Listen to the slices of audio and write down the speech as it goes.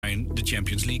Bayern de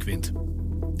Champions League wint.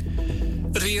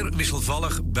 Het weer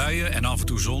wisselvallig, buien en af en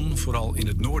toe zon. Vooral in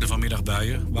het noorden vanmiddag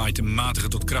buien. Waait een matige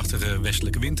tot krachtige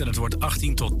westelijke wind en het wordt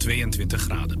 18 tot 22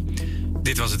 graden.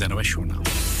 Dit was het NOS Journaal.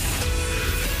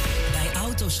 Bij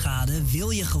autoschade wil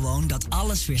je gewoon dat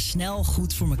alles weer snel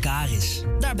goed voor elkaar is.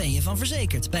 Daar ben je van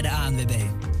verzekerd bij de ANWB.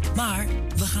 Maar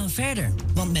we gaan verder,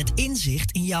 want met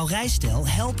inzicht in jouw rijstijl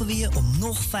helpen we je om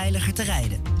nog veiliger te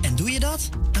rijden. En doe je dat?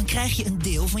 Dan krijg je een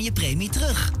deel van je premie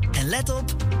terug. En let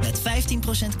op, met 15%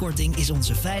 korting is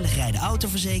onze veilig rijden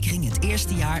autoverzekering het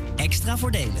eerste jaar extra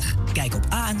voordelig. Kijk op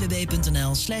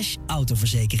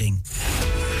anwb.nl/autoverzekering.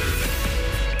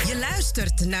 Je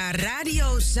luistert naar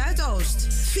Radio Zuidoost.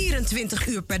 24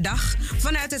 uur per dag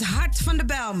vanuit het hart van de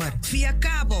Bijlmer. Via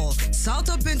kabel,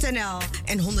 salto.nl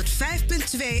en 105.2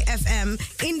 FM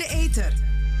in de ether.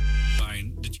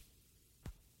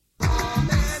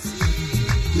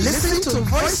 Listen to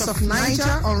Voice of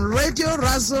Naija on Radio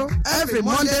Razo every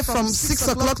Monday from 6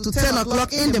 o'clock to 10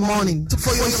 o'clock in the morning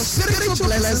for your spiritual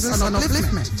lessons and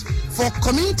upliftment. For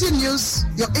community news,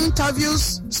 your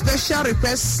interviews, special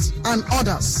requests, and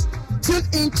others. Tune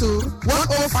into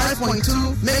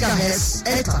 105.2 MHz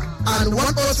Ether and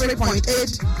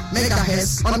 103.8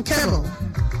 MHz on cable.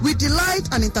 We delight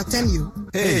and entertain you.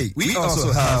 Hey, we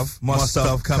also have more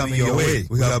stuff coming your way.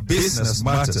 We have business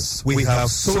matters. We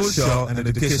have social and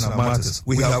educational matters.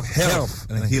 We have health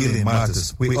and healing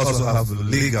matters. We also have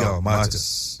legal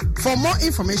matters. For more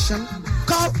information,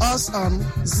 call us on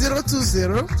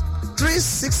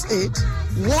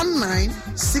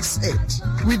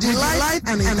 020-368-1968. We delight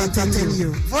and entertain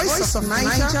you. Voice of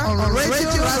Naija on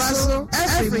Radio Razo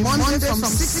every Monday from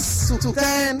 6 to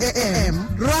 10 a.m.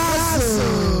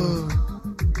 Razo.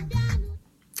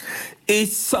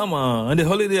 It's summer and the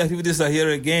holiday activities are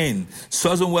here again.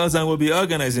 Swazon Wellsang will be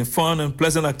organizing fun and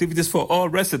pleasant activities for all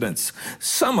residents.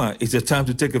 Summer is a time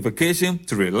to take a vacation,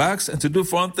 to relax, and to do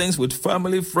fun things with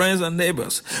family, friends, and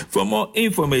neighbors. For more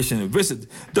information, visit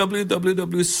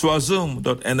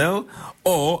www.swazon.nl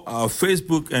or our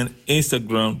Facebook and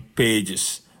Instagram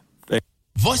pages.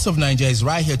 Voice of Naija is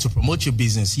right here to promote your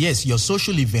business. Yes, your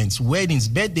social events, weddings,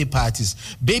 birthday parties,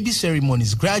 baby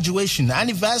ceremonies, graduation,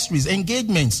 anniversaries,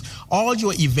 engagements. All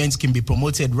your events can be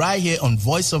promoted right here on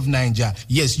Voice of Naija.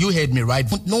 Yes, you heard me right.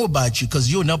 We don't know about you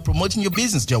because you're not promoting your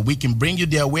business. We can bring you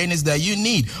the awareness that you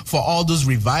need for all those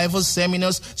revivals,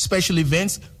 seminars, special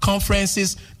events,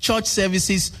 conferences, church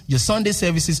services, your Sunday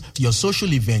services, your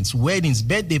social events, weddings,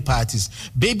 birthday parties,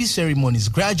 baby ceremonies,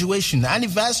 graduation,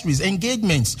 anniversaries,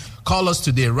 engagements. Call us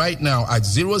today right now at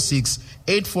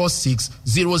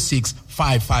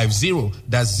 06-846-06550.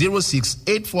 That's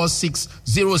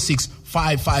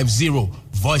 06-846-06550.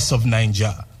 Voice of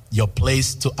Naija, your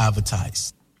place to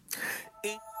advertise.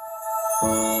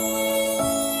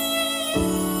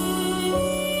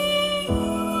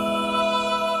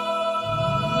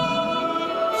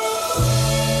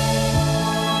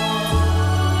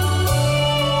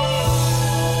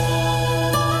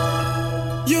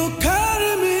 You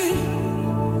carry me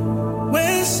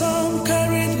when some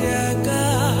carry their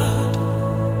God.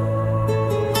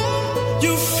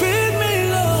 You feed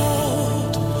me,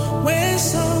 Lord, when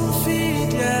some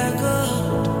feed their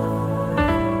God.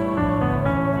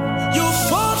 You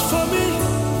fought for me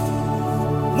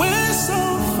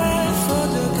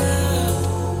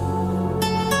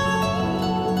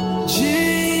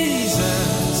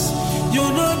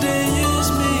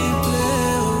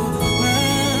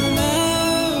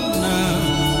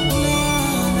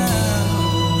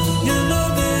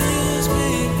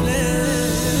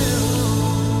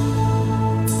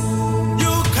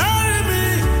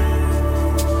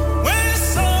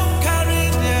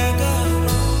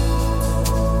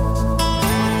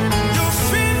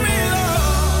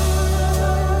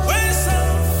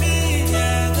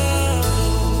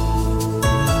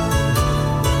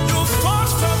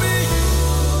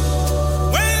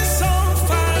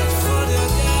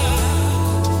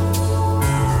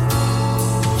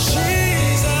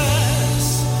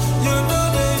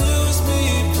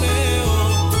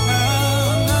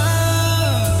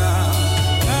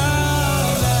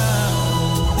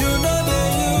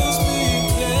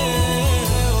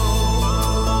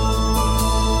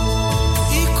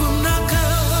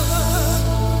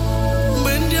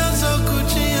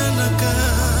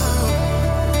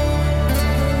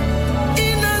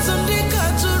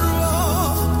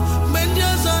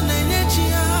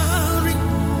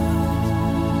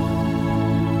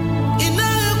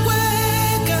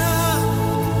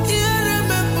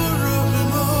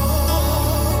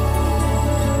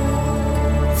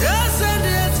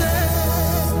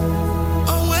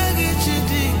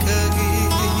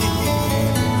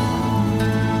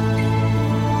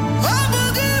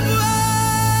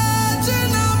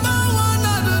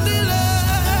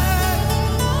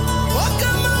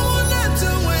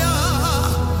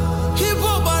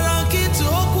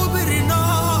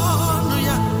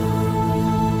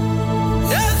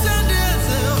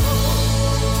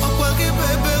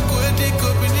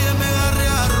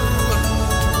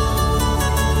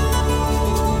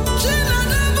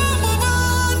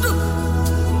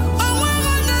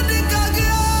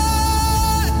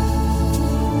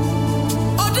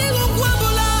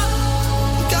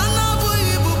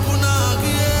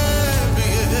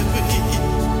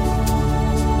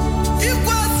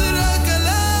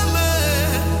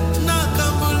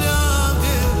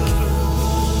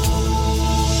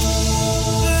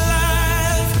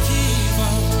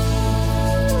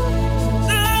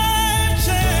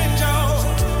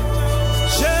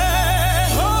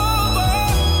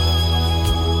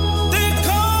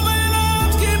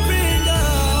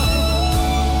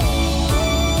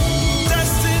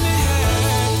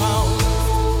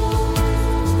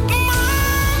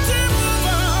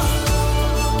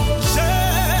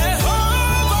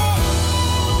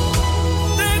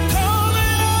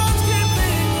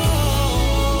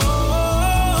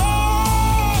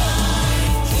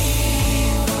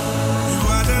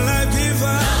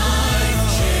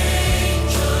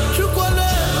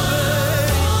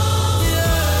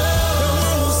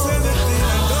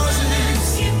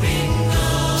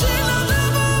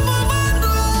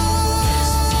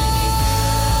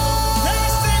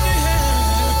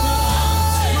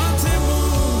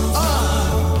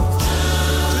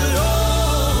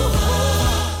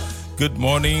Good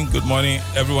morning,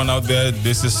 everyone out there.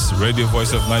 This is Radio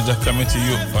Voice of Naija coming to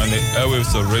you on the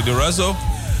airwaves of Radio Razo.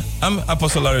 I'm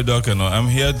Apostle Larry Dorkino. I'm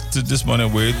here this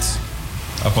morning with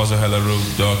Apostle Helaro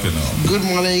Dorkino. Good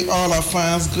morning, all our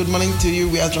fans. Good morning to you.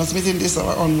 We are transmitting this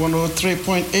on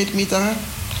 103.8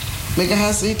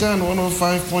 megahertz ether and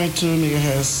 105.2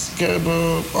 megahertz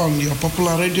cable on your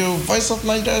popular radio Voice of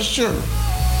Naija show.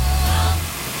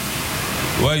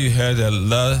 Well, you heard her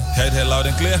loud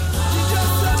and clear.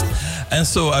 And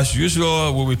so, as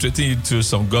usual, we'll be treating you to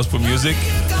some gospel music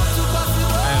and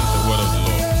the word of the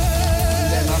Lord.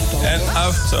 And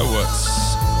afterwards,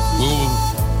 we will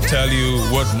tell you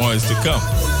what more is to come.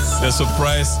 The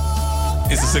surprise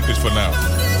is a secret for now.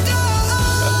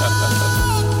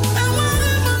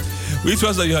 We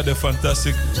trust that you had a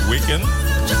fantastic weekend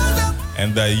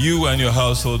and that you and your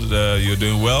household, you're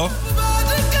doing well.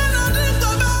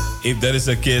 If that is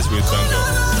the case, we thank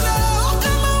God.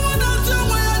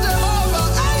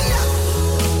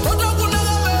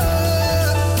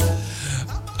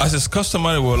 As is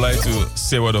customary, we would like to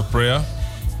say a word of prayer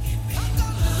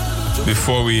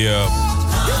before we,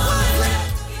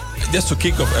 just to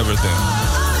kick off everything.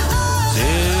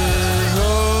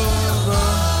 Jehovah,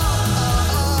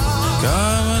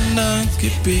 come and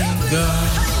keeping God.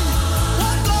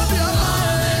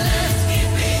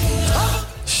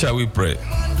 Shall we pray?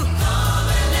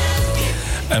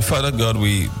 And Father God,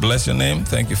 we bless your name.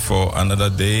 Thank you for another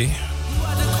day,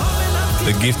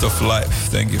 the gift of life.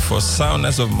 Thank you for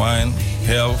soundness of mind,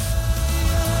 health,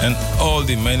 and all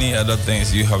the many other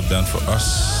things you have done for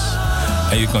us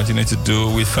and you continue to do.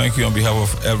 We thank you on behalf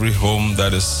of every home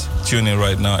that is tuning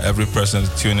right now, every person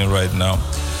tuning right now.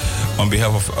 On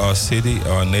behalf of our city,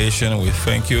 our nation, we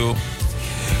thank you.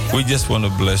 We just want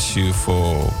to bless you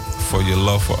for your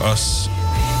love for us.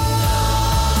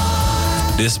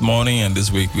 This morning and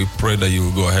this week, we pray that you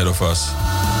will go ahead of us.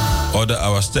 Order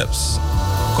our steps.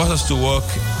 Cause us to walk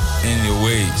in your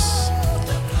ways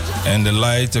and the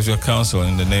light of your counsel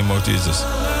in the name of Jesus.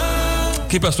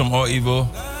 Keep us from all evil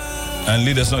and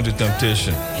lead us not to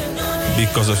temptation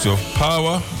because of your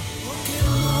power,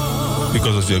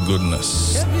 because of your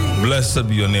goodness. Blessed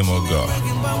be your name, O God.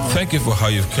 Thank you for how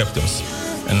you've kept us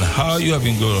and how you have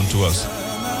been good unto us.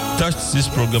 Touch this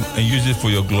program and use it for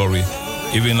your glory,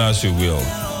 even as you will,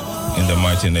 in the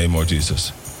mighty name of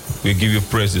Jesus. We give you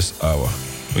praise this hour.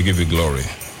 We give you glory.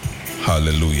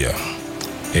 Hallelujah.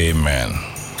 Amen.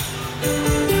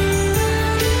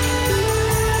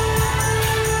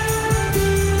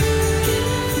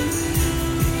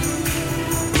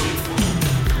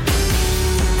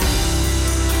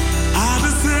 At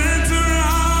the center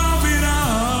of it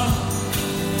all,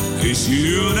 it's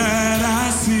you that I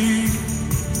see.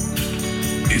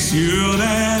 It's you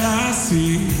that I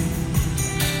see.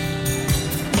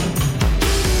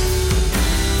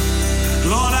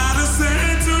 Lord, at the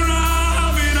center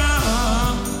of it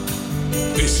all,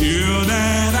 it's you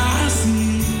that I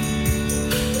see.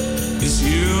 It's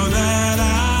you that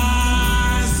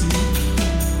I see.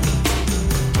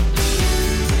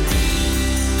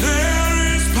 There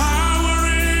is power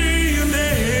in your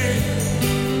name.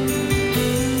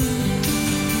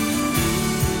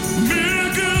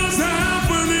 Miracles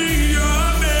happen in your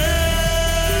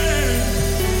name.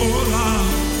 Oh Lord,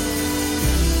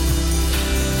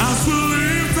 as we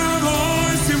lift our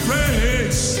voice in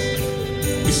praise,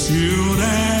 it's you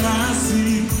that I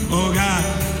see. Oh God,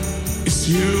 it's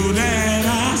you that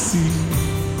I see.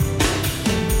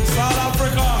 South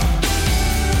Africa,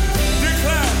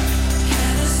 declare.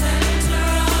 At the center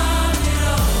of it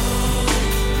all,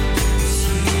 it's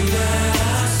you that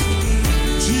I see.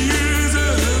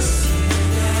 Jesus,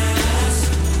 that I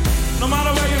see. No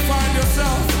matter where you find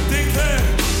yourself, declare.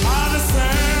 At the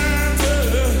center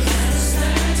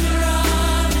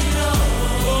of it all,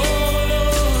 oh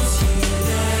Lord, it's you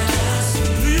that I see.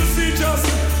 Do you see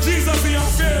Jesus in your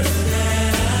face?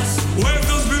 Wave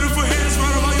those beautiful hands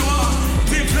wherever you are.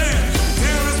 Declare,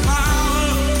 there is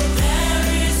power. There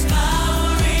is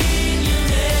power in your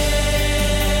name.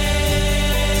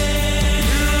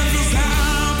 Miracles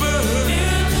happen.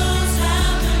 Miracles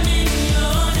happen in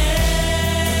your name.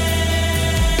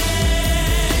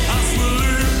 As we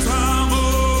lift our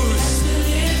voice. As we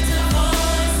lift our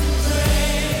voice and pray.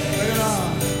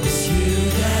 It's you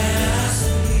that I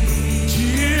see.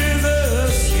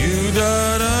 Jesus, You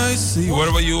that I see.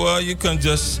 Wherever you are, you can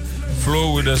just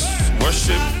flow with us.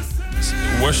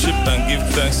 Worship and give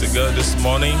thanks to God this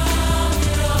morning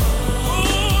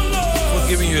for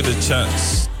giving you the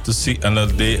chance to see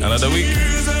another day, another week.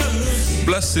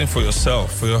 Blessing for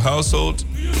yourself, for your household,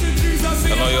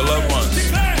 and all your loved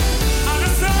ones.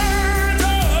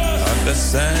 At the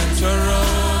center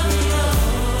of it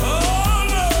all.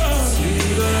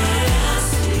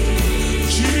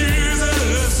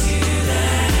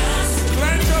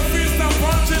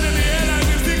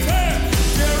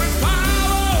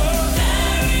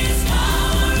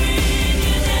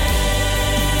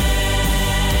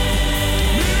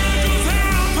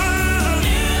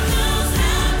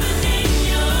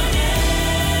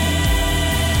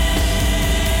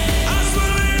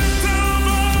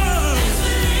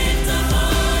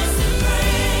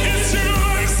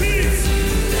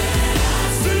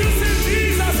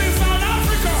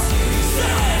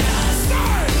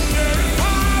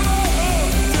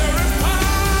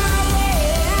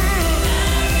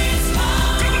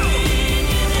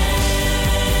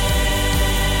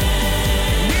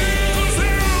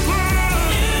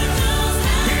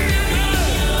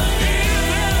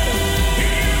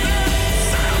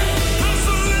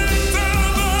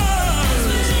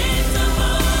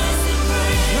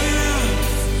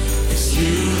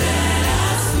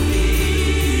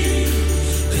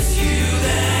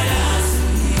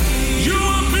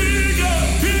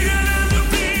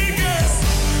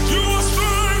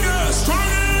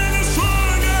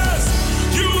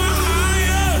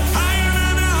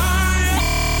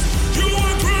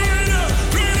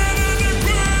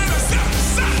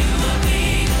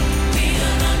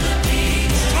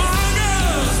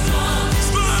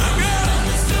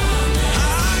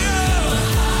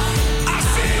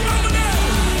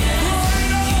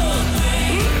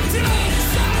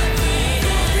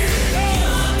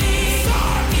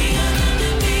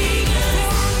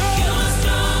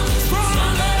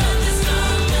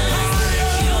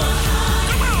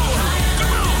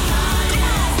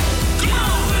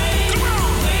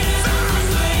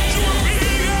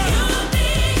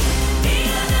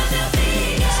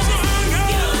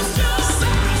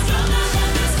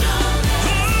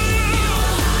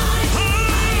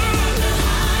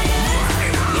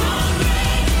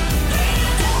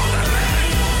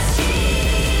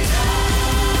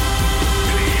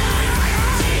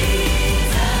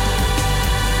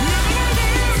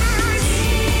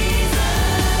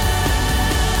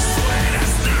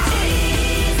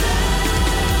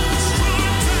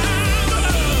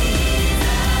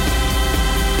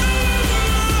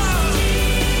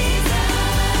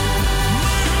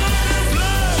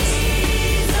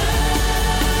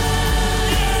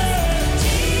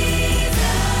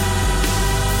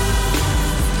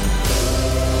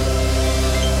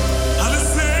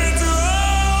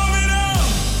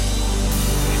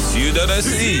 that I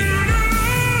see.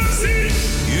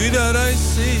 You that I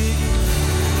see.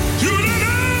 You that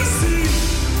I see.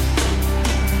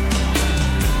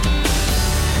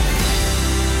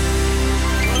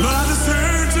 By the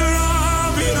center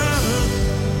of your love.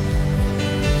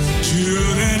 You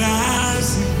that I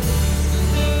see.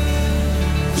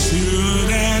 You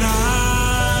that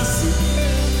I see.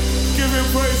 Give him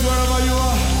praise wherever you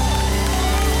are.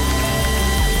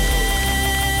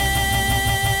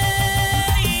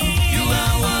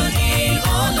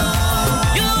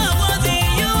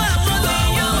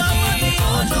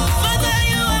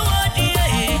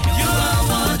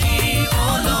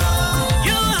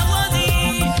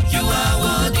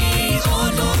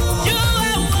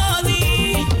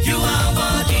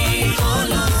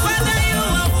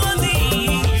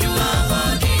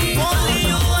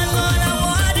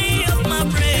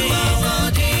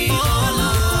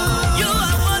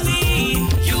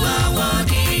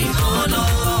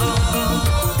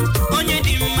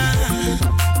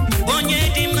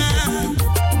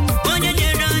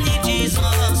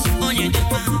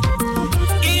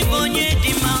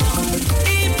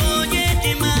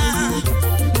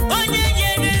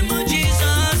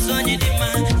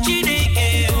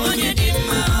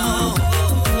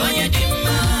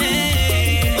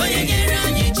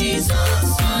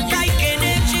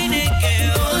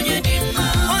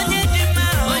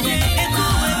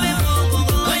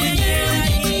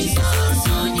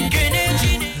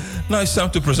 Now it's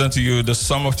time to present to you the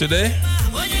psalm of today.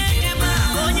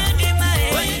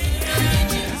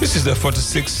 This is the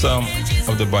 46th psalm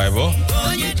of the Bible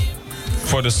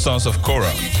for the sons of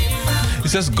Korah. It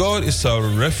says, God is our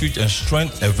refuge and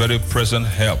strength, a very present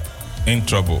help in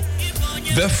trouble.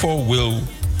 Therefore will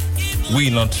we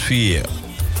not fear,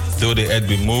 though the earth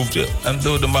be moved, and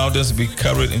though the mountains be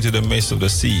carried into the midst of the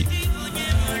sea,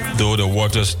 though the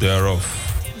waters thereof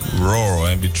roar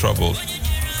and be troubled,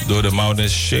 though the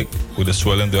mountains shake with the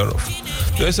swelling thereof.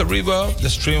 There is a river, the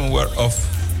stream whereof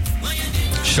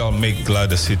shall make glad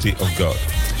the city of God,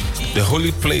 the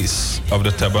holy place of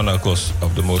the tabernacles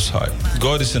of the Most High.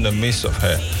 God is in the midst of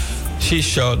her. She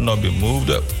shall not be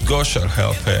moved. God shall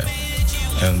help her,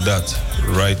 and that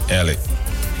right early.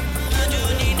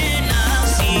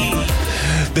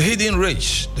 The hidden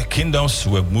raged, the kingdoms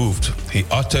were moved. He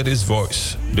uttered his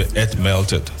voice, the earth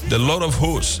melted. The Lord of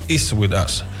hosts is with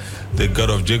us. The God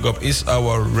of Jacob is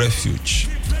our refuge.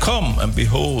 Come and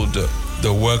behold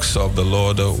the works of the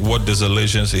Lord, what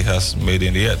desolations he has made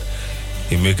in the earth.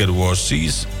 He maketh war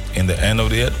cease in the end of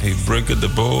the earth. He breaketh the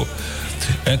bow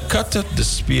and cutteth the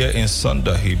spear in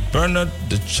sunder. He burneth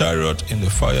the chariot in the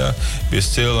fire. Be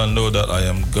still and know that I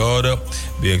am God.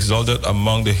 Be exalted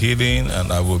among the heathen,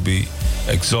 and I will be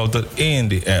exalted in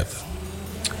the earth.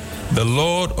 The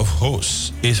Lord of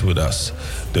hosts is with us.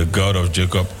 The God of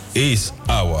Jacob is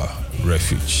our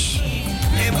refuge.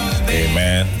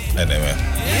 Amen and amen.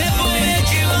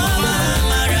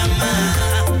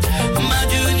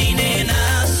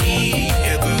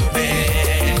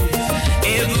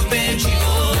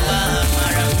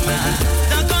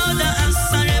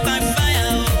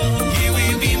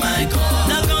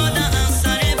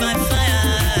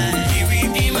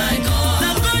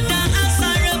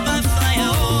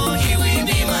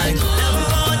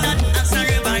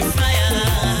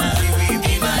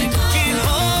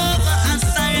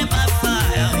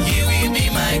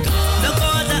 My God.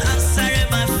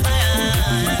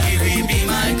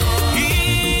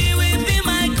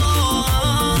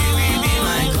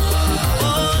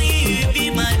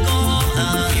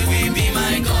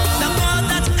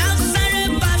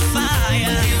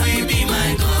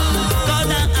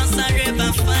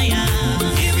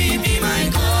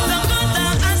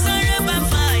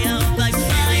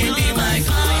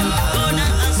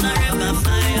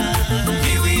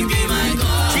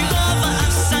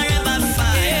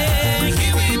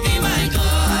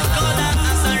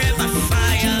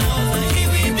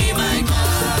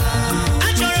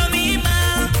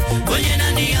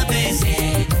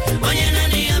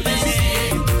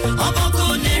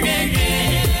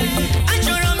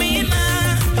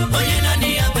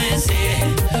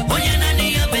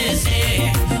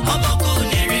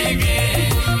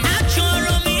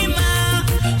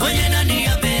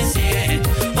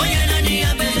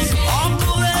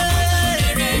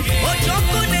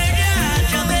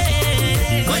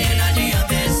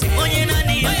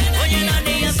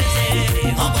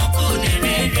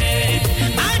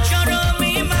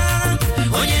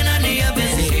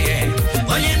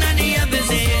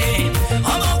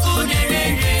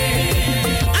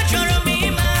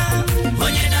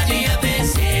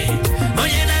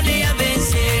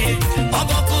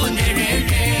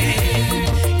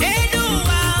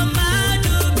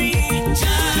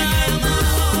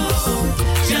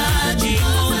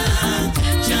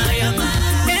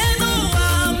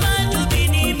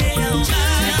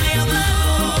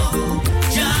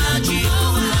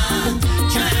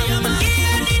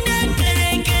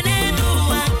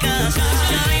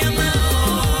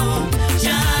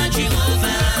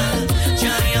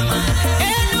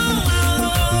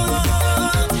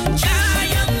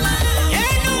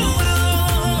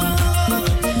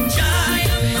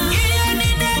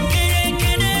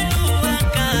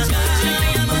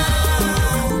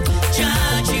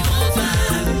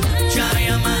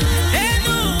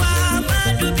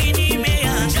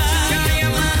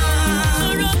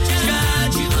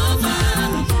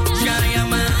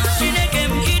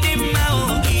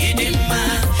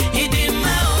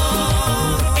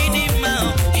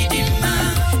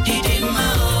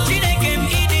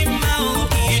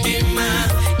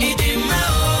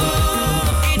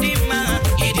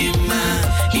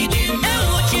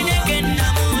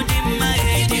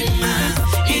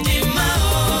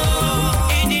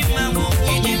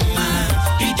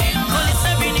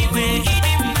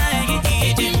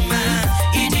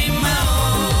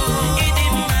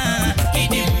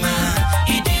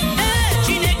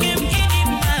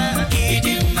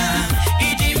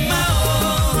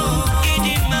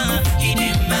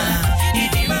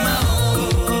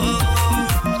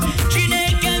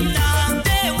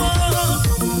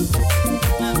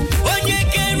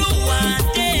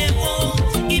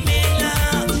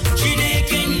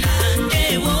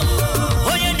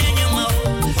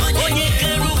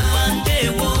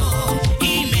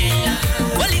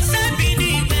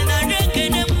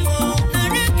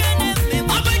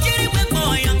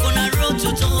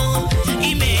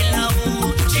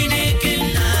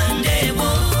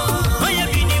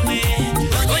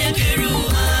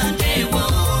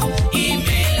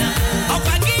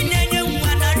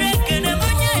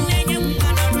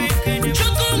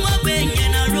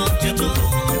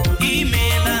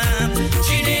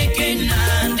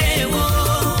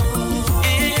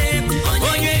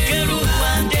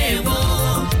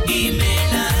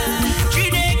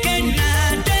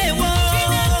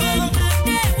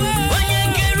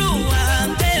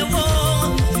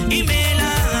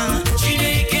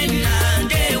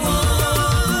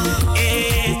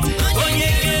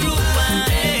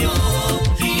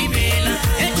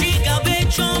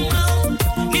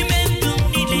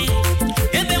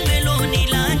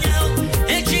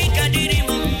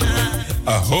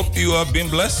 Hope you have been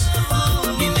blessed.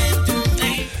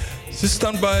 So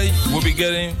stand by. We'll be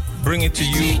bringing to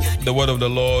you the word of the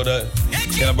Lord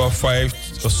in about 5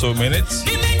 or so minutes.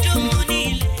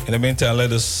 In the meantime, let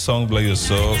this song bless your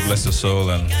soul,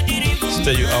 and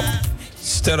stir you up,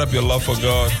 stir up your love for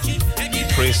God,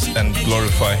 praise and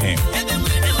glorify Him.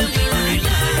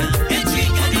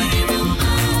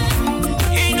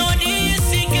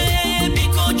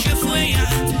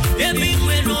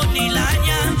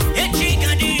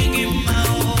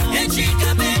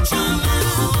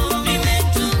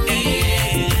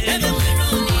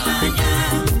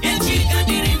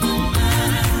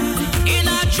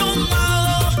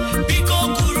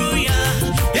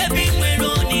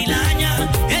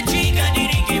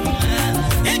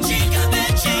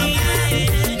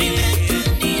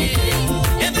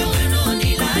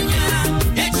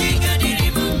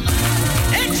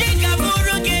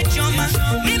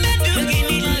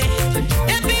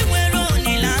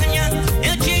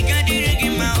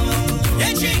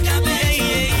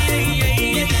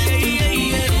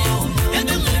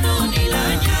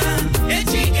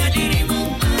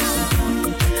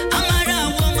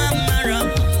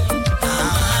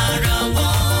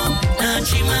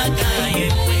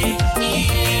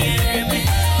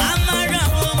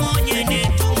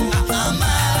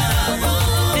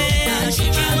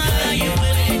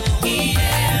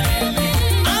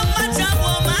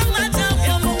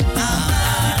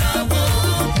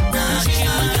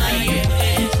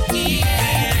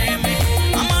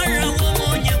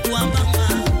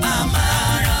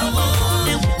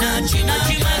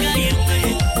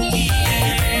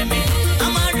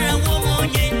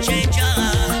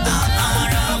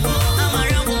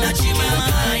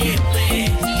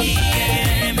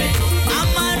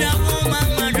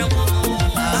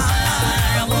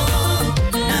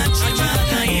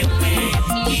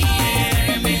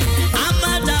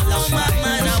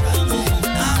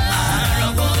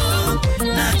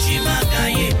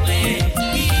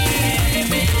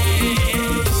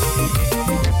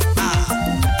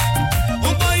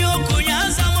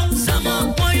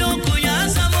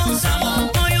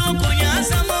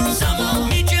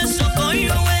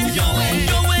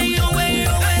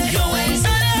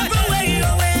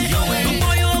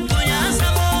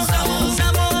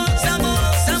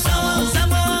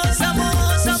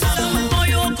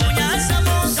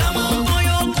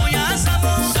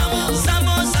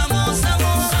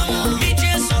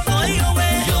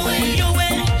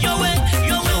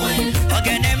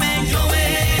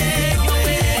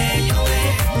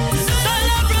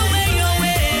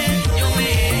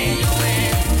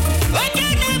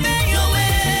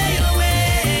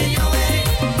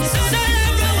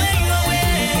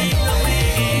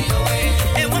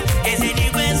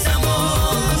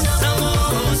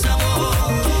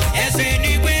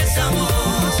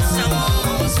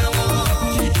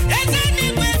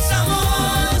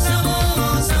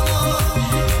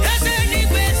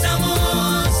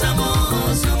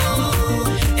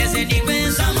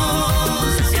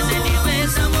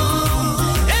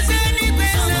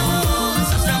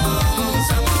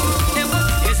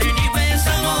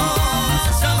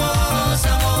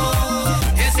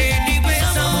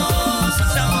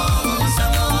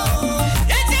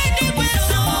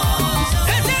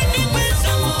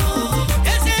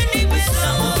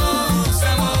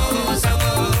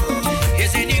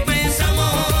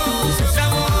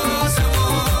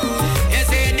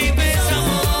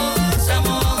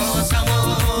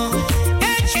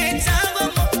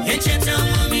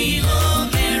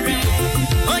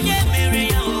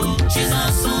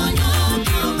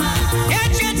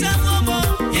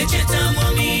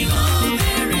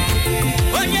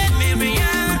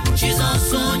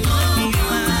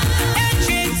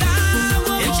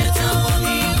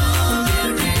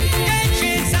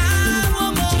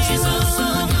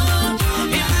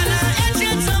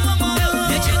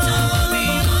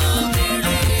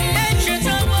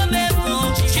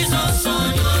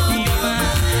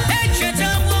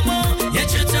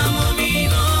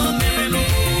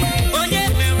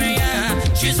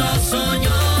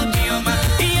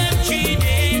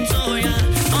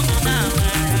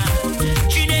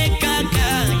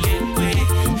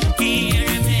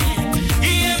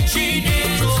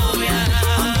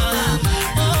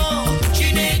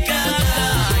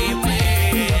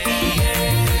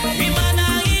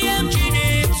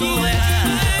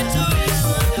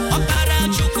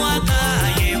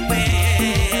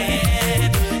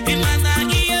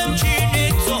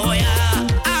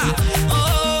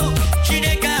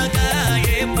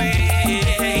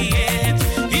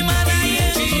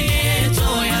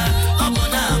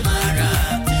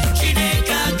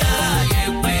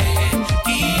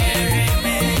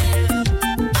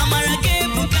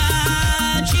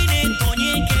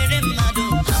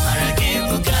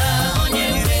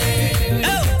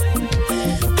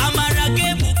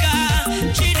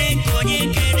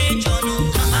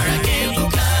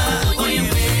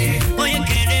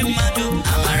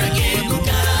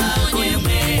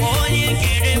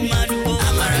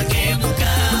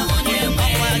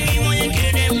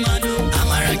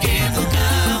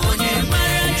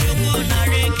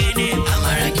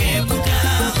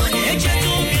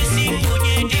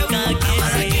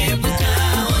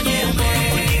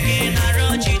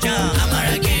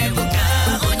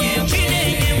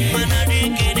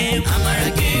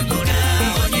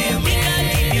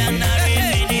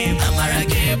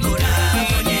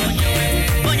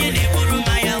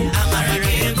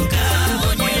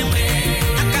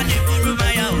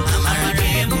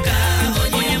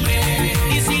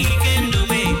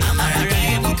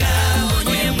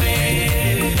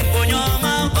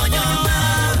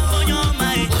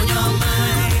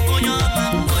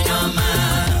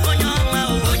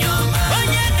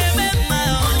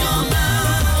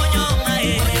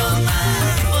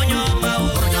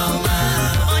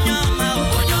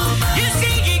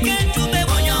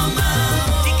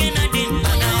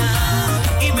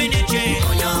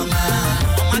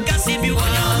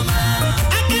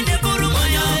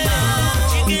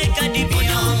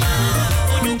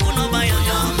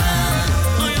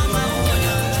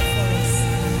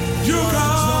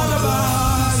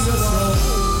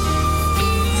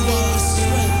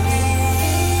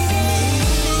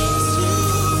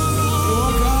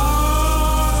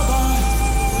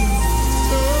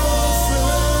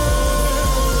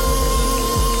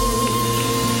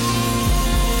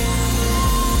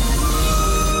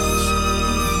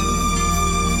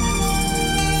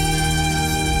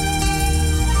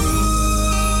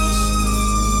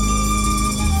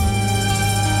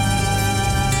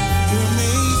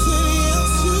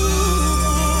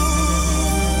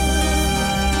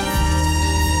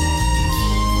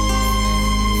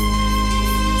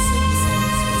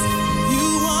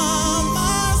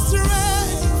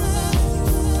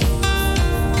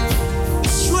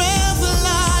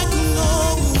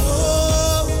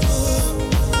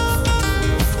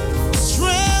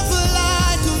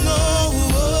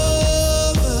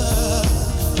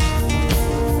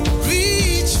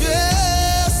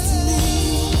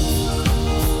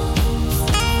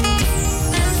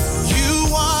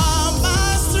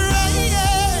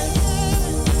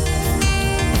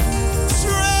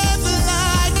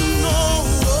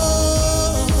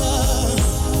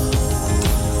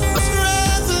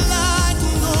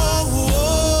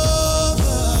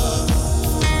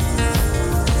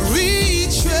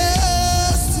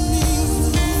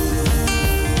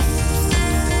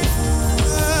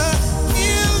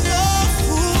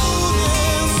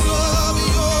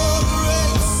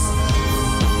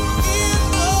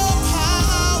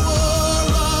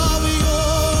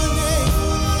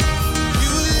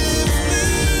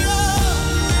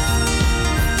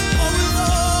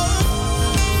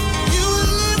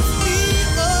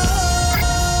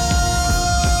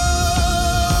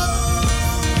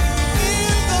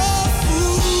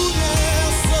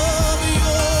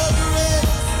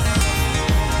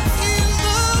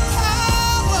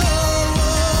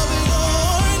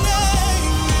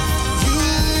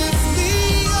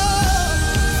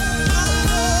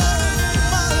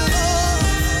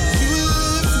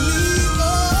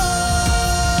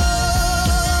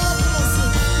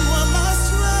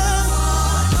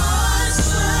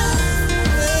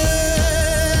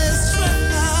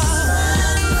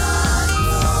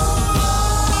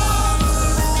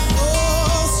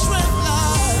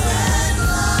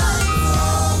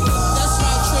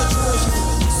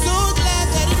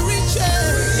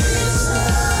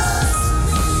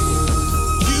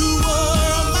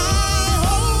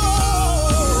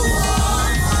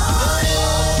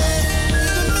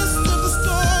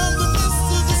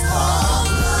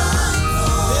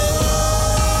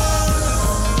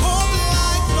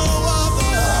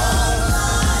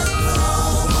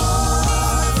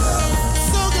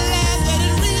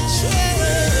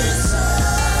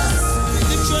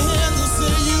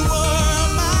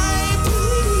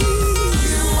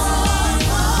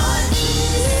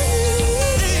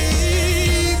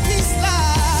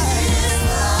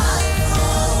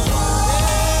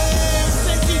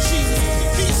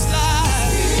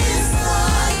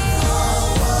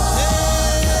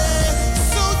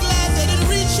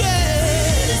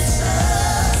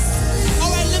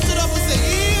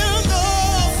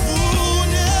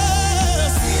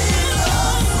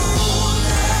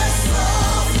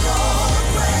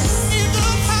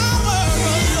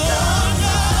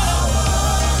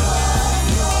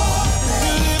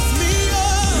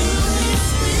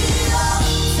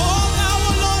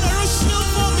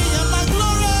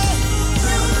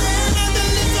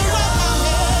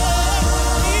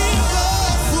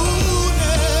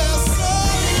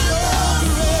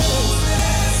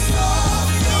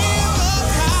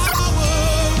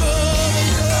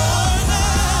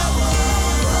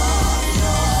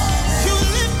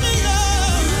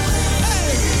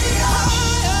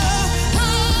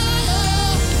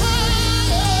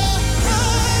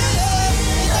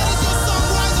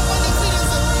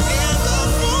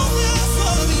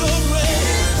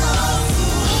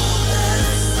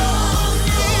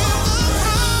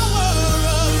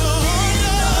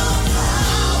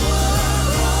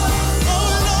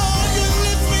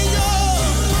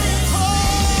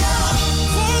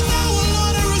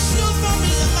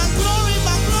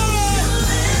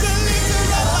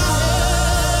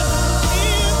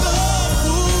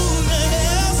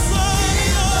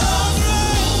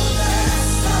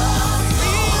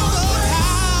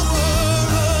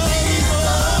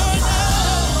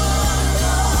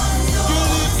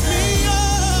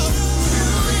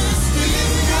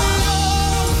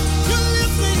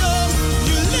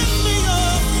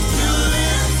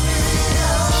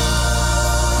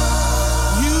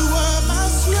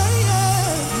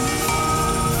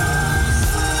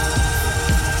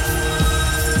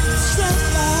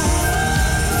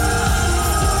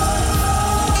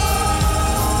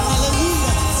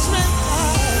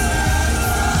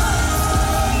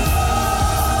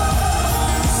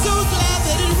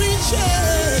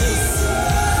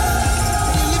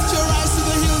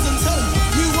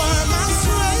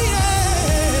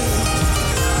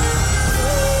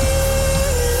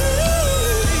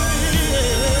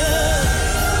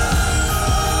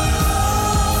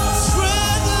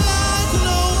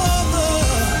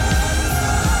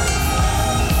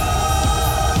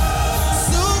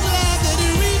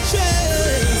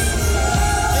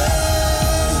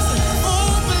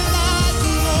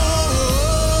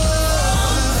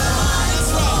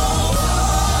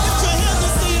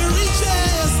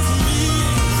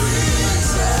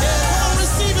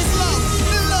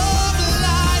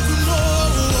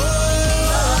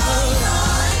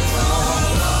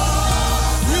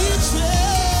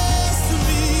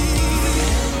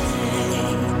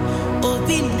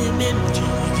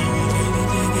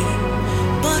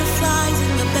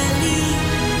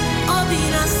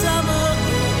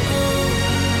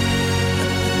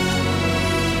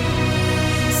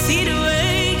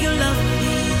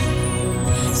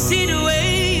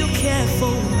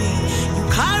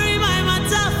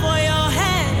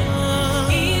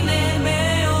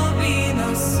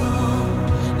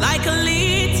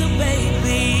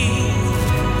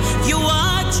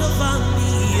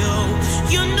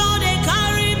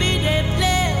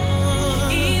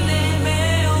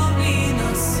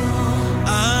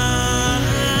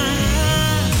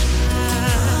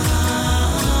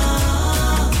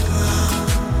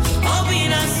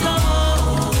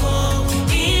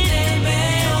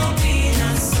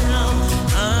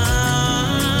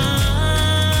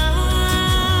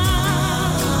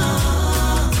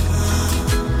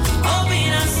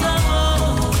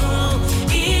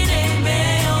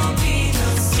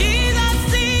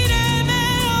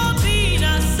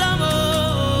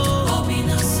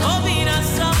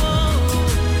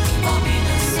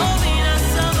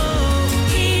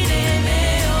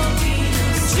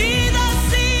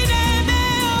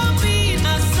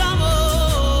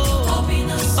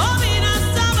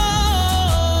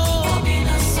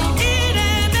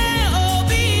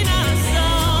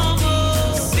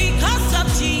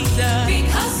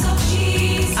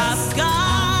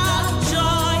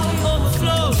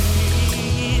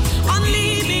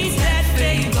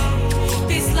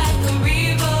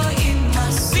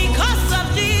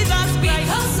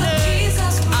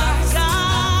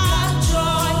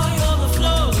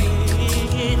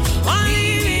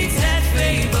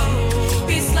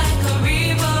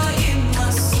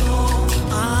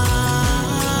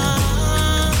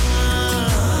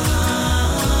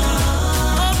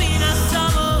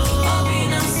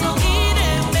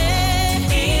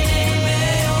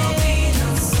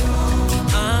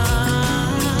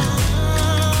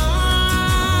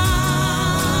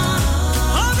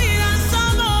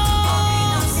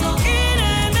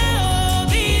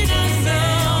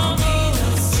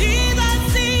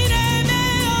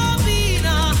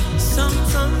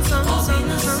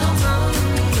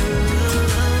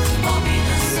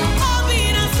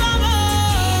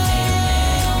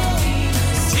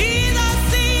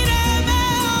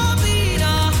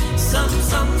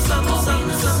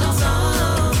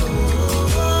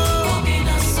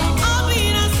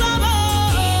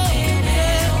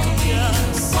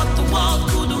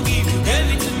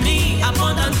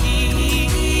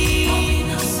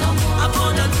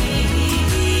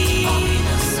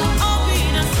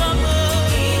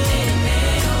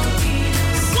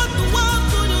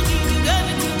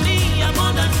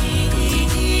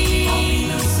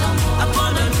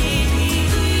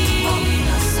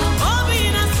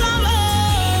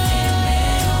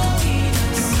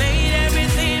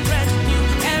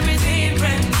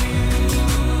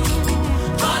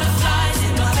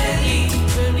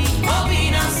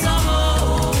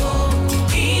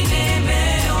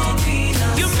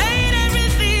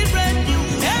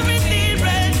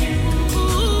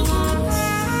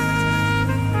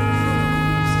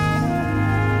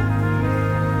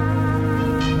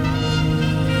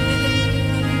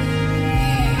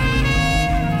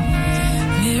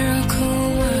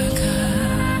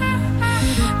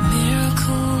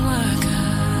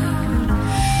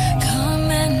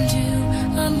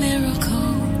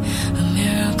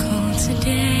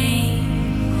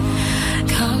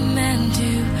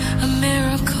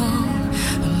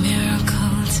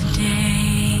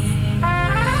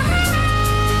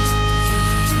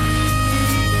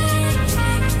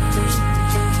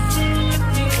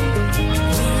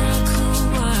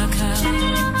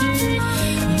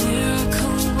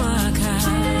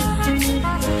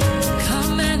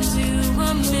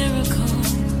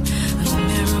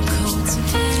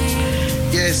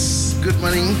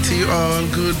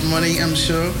 good morning. I'm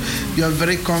sure you are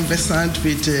very conversant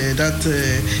with that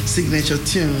signature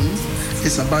tune.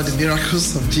 It's about the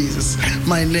miracles of Jesus.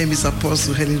 My name is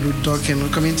Apostle Helen Rudok, and we're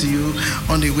coming to you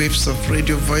on the waves of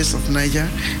Radio Voice of Naija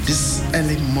this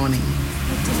early morning.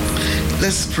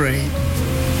 Let's pray.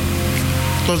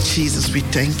 Lord Jesus, we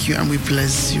thank you and we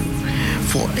bless you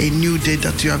for a new day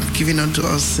that you have given unto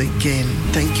us again.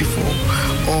 Thank you for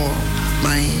all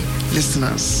my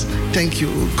listeners. Thank you,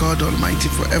 O God Almighty,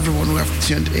 for everyone who have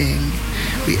tuned in.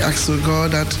 We ask, O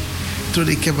God, that through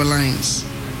the cable lines,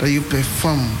 that you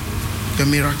perform your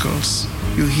miracles.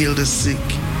 You heal the sick.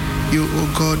 You,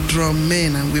 O God, draw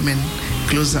men and women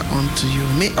closer unto you.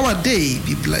 May our day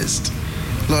be blessed,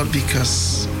 Lord,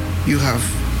 because you have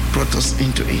brought us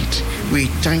into it. We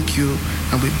thank you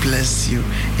and we bless you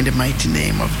in the mighty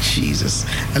name of Jesus.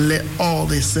 And let all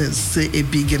the saints say a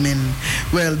big amen.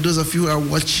 Well, those of you who are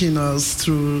watching us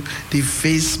through the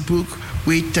Facebook,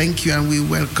 we thank you and we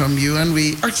welcome you, and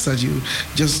we ask that you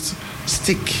just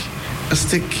stick a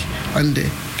stick and the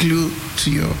glue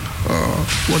to your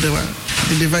whatever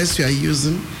the device you are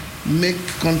using. Make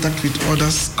contact with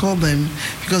others, call them,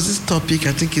 because this topic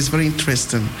I think is very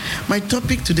interesting. My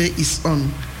topic today is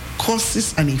on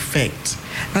causes and effect,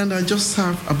 and I just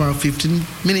have about 15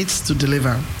 minutes to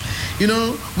deliver. You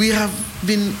know, we have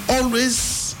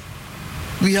always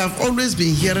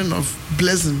been hearing of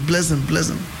blessing.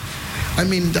 I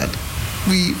mean that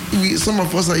we some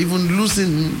of us are even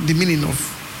losing the meaning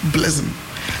of blessing.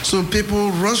 So people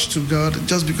rush to God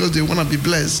just because they want to be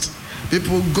blessed.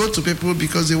 People go to people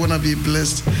because they want to be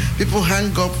blessed. People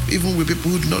hang up even with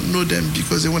people who do not know them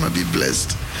because they want to be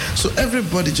blessed. So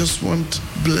everybody just wants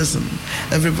blessing.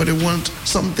 Everybody wants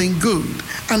something good.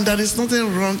 And there is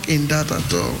nothing wrong in that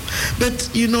at all. But,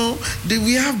 you know,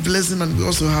 we have blessing and we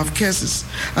also have curses.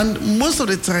 And most of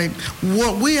the time,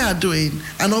 what we are doing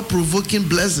are not provoking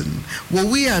blessing. What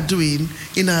we are doing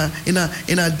in a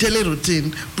daily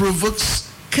routine provokes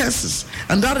curses,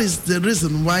 and that is the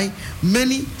reason why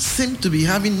many seem to be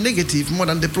having negative more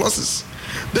than the pluses.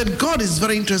 But God is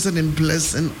very interested in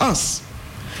blessing us.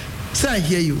 Say, I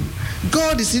hear you.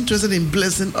 God is interested in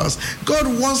blessing us. God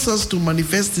wants us to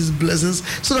manifest His blessings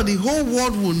so that the whole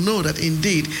world will know that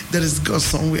indeed there is God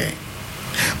somewhere.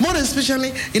 More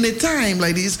especially in a time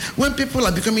like this when people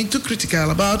are becoming too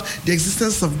critical about the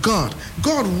existence of God.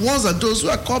 God wants that those who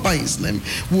are called by His name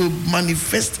will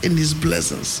manifest in His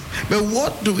blessings. But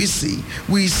what do we see?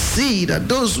 We see that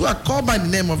those who are called by the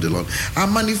name of the Lord are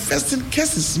manifesting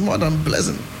curses more than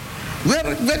blessing. Where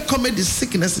come the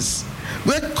sicknesses?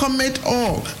 Where cometh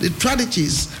all the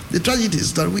tragedies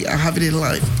that we are having in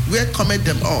life? Where cometh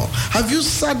them all? Have you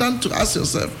sat down to ask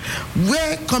yourself,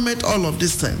 where cometh all of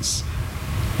these things?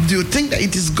 Do you think that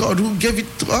it is God who gave it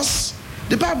to us?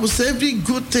 The Bible says every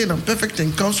good thing and perfect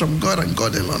thing comes from God and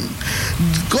God alone.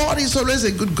 God is always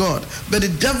a good God, but the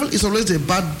devil is always a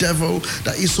bad devil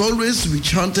that is always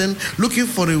witch hunting, looking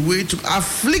for a way to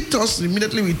afflict us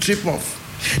immediately we trip off.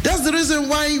 That's the reason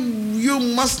why you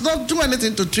must not do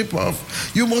anything to trip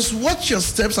off. You must watch your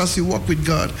steps as you walk with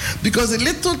God, because a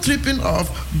little tripping off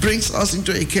brings us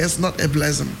into a curse, not a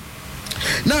blessing.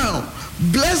 Now,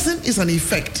 blessing is an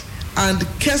effect, and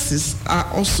curses are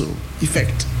also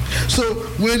effect. So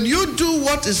when you do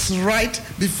what is right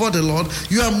before the Lord,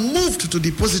 you are moved to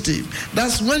the positive.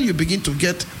 That's when you begin to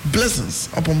get blessings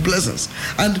upon blessings.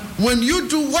 And when you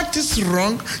do what is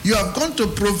wrong, you have gone to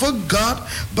provoke God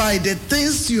by the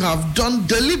things you have done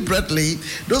deliberately.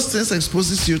 Those things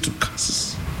exposes you to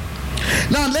curses.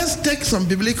 Now let's take some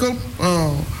biblical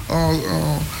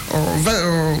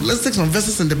let's take some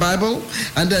verses in the Bible,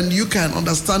 and then you can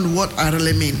understand what I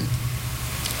really mean.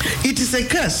 It is a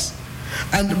curse,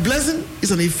 and blessing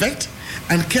is an effect,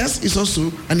 and curse is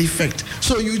also an effect.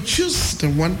 So you choose the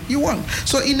one you want.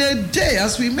 So in a day,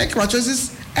 as we make our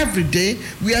choices every day,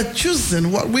 we are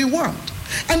choosing what we want.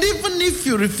 And even if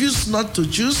you refuse not to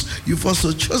choose, you've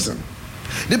also chosen.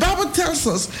 The Bible tells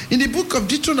us in the book of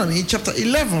Deuteronomy, chapter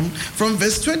 11, from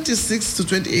verse 26 to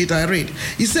 28, I read.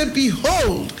 He said,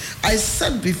 "Behold, I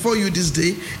set before you this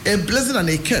day a blessing and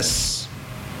a curse.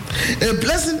 A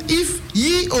blessing if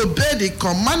ye obey the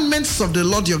commandments of the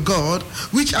Lord your God,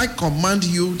 which I command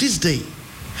you this day.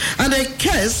 And a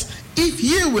curse if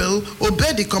ye will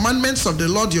obey the commandments of the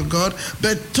Lord your God,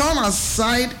 but turn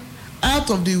aside out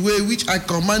of the way which I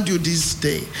command you this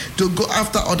day, to go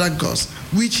after other gods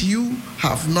which you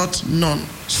have not known.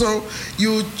 So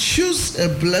you choose a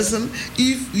blessing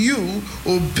if you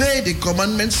obey the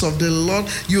commandments of the Lord,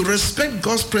 you respect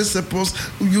God's principles,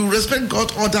 you respect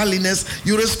God's orderliness,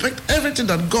 you respect everything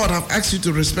that God have asked you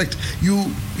to respect.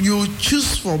 You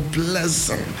choose for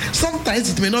blessing. Sometimes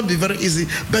it may not be very easy,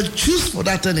 but choose for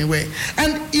that anyway.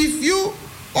 And if you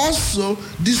also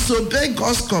disobey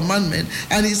God's commandment,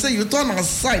 and he said you turn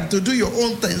aside to do your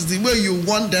own things the way you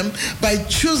want them by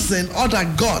choosing other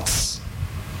gods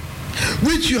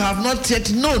which you have not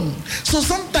yet known. So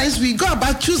sometimes we go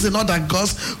about choosing other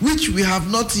gods which we have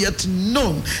not yet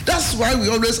known. That's why we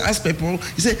always ask people,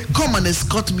 you say, come and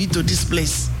escort me to this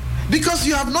place, because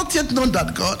you have not yet known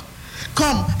that God.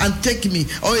 Come and take me.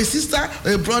 Or a sister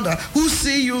or a brother who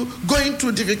see you going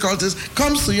through difficulties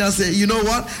comes to you and say, you know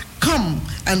what, come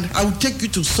and I will take you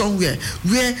to somewhere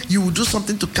where you will do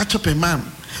something to catch up a man,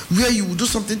 where you will do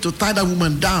something to tie that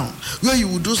woman down, where you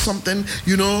will do something,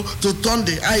 to turn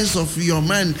the eyes of your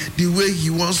man the way he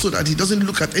wants, so that he doesn't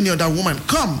look at any other woman.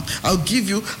 Come, I'll take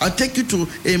you to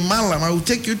a malam, I will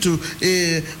take you to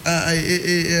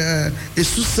a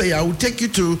soothsayer, I will take you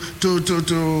to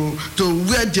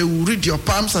where they will read your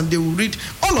palms and they will read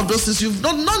all of those things. You've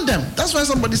not known them. That's why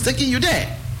somebody's taking you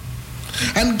there.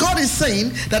 And God is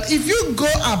saying that if you go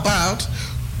about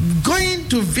going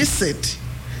to visit,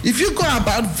 if you go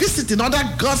about visiting other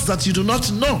gods that you do not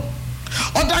know,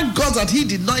 other gods that he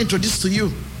did not introduce to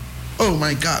you, oh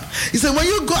my God. He said when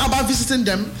you go about visiting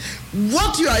them,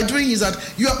 what you are doing is that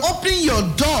you are opening your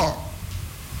door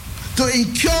to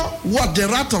incur the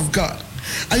wrath of God.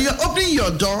 And you are opening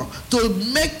your door to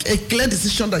make a clear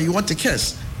decision that you want a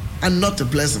curse and not a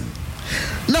blessing.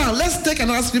 Now, let's take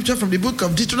another scripture from the book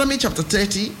of Deuteronomy chapter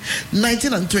 30,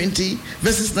 19 and 20,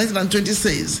 verses 19 and 20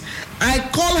 says, I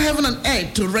call heaven and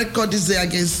earth to record this day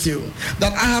against you,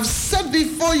 that I have set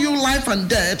before you life and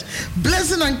death,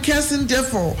 blessing and cursing.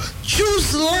 Therefore,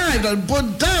 choose life, that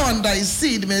both thou and thy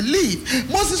seed may live.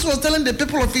 Moses was telling the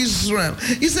people of Israel,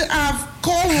 he said, I have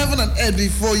called heaven and earth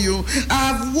before you.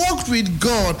 I have walked with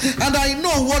God, and I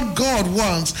know what God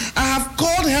wants. I have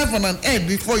called heaven and earth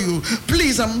before you.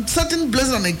 Please, I'm setting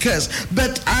blessing and a curse,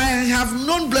 but I have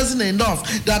known blessing enough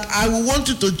that I will want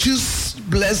you to choose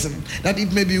blessing, that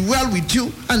it may be well with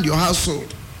you and your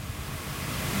household.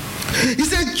 He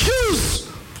said, choose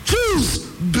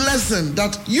blessing,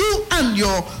 that you and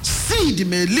your seed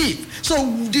may live. So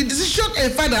the decision a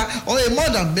father or a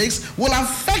mother makes will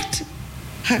affect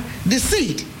the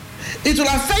seed. It will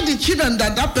affect the children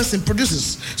that person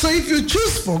produces. So if you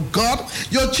choose for God,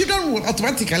 your children will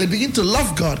automatically begin to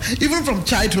love God, even from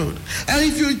childhood. And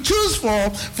if you choose for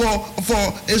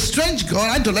a strange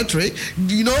God, idolatry,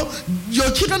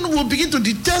 your children will begin to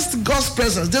detest God's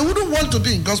presence. They wouldn't want to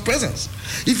be in God's presence.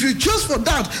 If you choose for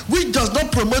that which does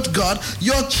not promote God,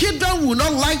 your children will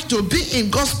not like to be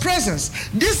in God's presence.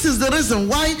 This is the reason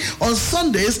why on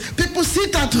Sundays people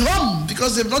sit at home,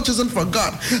 because they've not chosen for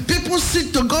God. People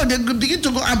sit to God, they begin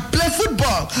to go and play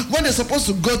football when they're supposed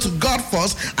to go to God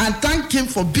first and thank him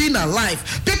for being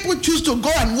alive. People choose to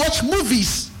go and watch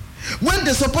movies when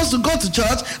they're supposed to go to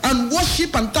church and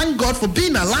worship and thank God for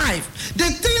being alive. The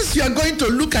things you are going to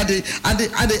look at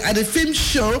the film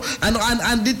show and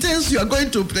the things you are going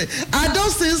to play, are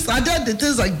they the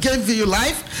things that gave you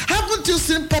life? Haven't you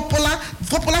seen popular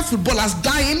footballers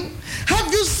dying?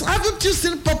 Haven't you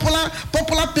seen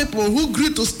popular people who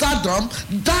grew to stardom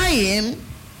dying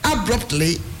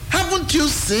abruptly? Haven't you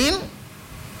seen?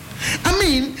 I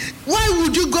mean, why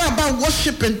would you go about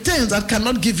worshiping things that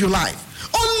cannot give you life?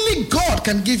 Only God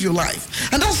can give you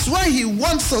life. And that's why he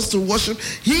wants us to worship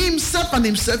himself and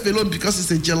himself alone, because he's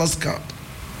a jealous God.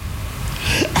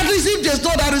 At least if there's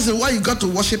no other reason why you got to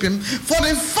worship him, for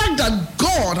the fact that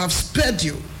God has spared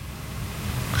you,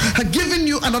 has given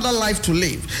you another life to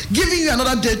live, giving you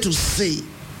another day to see.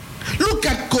 Look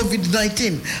at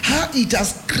COVID-19, how it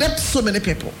has crept so many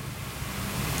people.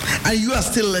 And you are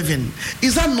still living.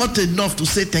 Is that not enough to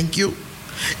say thank you?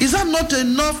 Is that not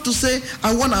enough to say,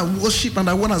 I want to worship and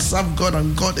I want to serve God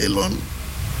and God alone?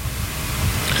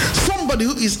 Somebody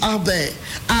who is out there,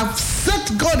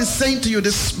 God is saying to you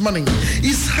this morning,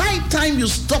 it's high time you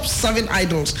stop serving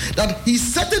idols, that he's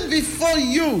setting before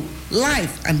you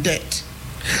life and death,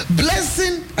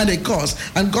 blessing and a curse.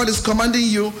 And God is commanding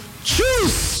you,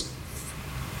 choose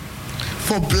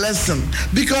for blessing,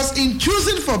 because in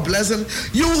choosing for blessing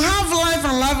you have life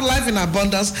and life in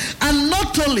abundance. And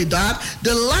not only that,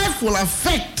 the life will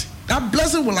affect, that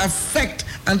blessing will affect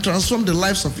and transform the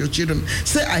lives of your children.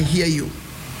 Say, I hear you.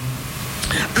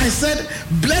 I said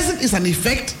blessing is an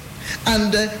effect,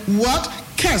 and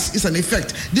curse is an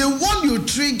effect. The one you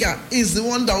trigger is the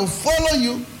one that will follow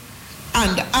you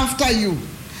and after you.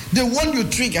 The one you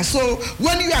trigger. So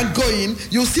when you are going,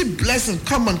 you'll see blessing.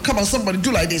 Come on, somebody,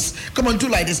 do like this. Come on, do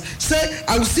like this. Say,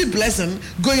 I will see blessing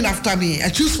going after me. I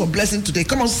choose for blessing today.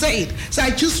 Come on, say it. Say,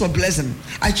 I choose for blessing.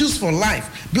 I choose for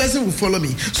life. Blessing will follow me.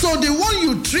 So the one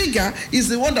you trigger is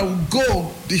the one that will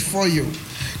go before you.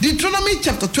 Deuteronomy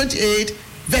chapter 28,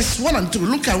 verse 1 and 2.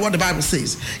 Look at what the Bible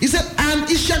says. It said, and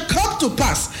it shall come to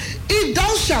pass, if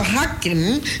thou shalt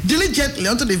hearken diligently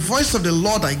unto the voice of the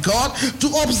Lord thy God, to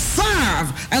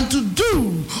observe and to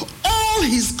do all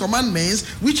his commandments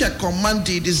which I command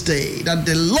thee this day, that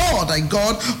the Lord thy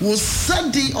God will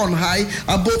set thee on high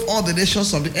above all the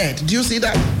nations of the earth. Do you see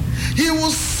that? He will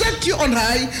set you on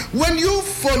high when you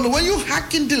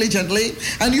hearken diligently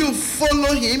and you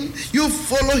follow him, you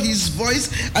follow his voice,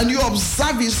 and you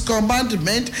observe his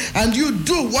commandment, and you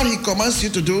do what he commands you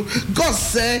to do. God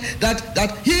said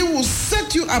that he will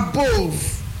set you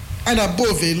above and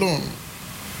above alone.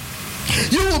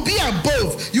 You will be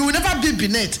above. You will never be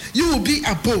beneath. You will be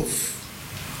above.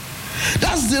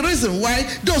 That's the reason why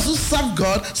those who serve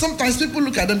God, sometimes people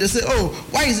look at them, they say, oh,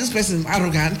 why is this person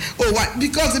arrogant? Oh, why?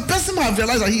 Because the person has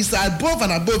realized that he's above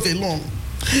and above alone.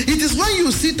 It is when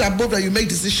you sit above that you make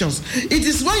decisions. It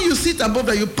is when you sit above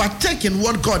that you partake in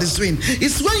what God is doing.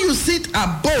 It's when you sit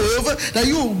above that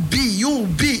you will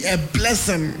be a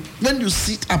blessing. When you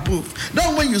sit above,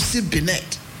 not when you sit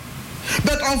beneath.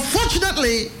 But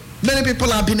unfortunately, many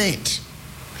people are beneath.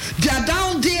 They are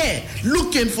down there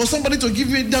looking for somebody to give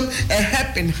them a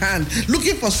helping hand,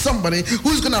 looking for somebody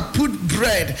who's going to put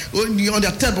bread on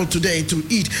their table today to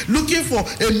eat, looking for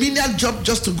a menial job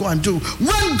just to go and do.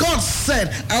 When God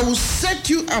said, I will set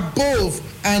you above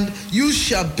and you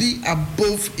shall be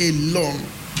above alone.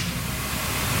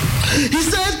 He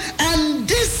said, and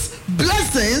these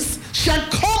blessings shall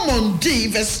come on thee,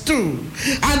 verse 2,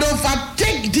 and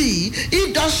overtake thee,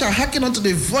 if thou shalt hearken unto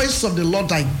the voice of the Lord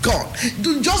thy God.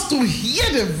 Just to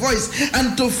hear the voice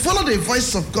and to follow the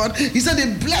voice of God, he said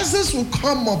the blessings will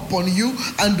come upon you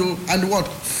and what?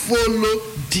 Follow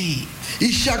thee.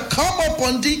 It shall come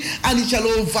upon thee and it shall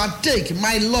overtake,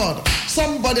 my Lord.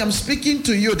 Somebody, I'm speaking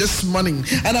to you this morning,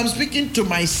 and I'm speaking to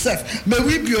myself. May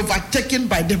we be overtaken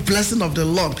by the blessing of the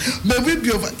Lord. May we be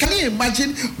Can you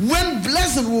imagine when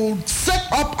blessing will set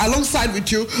up alongside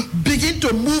with you, begin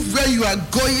to move where you are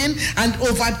going and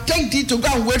overtake thee to go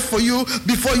and wait for you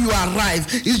before you arrive?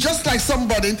 It's just like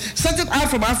somebody setting out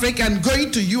from Africa and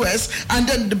going to US, and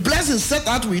then the blessing set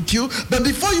out with you, but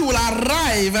before you will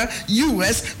arrive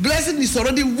US, blessing is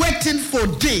already waiting for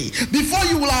thee. Before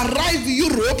you will arrive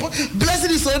Europe,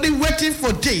 blessing is already waiting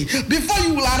for thee. Before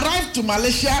you will arrive to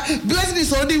Malaysia, blessing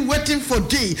is already waiting for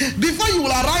thee. Before you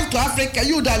will arrive to Africa,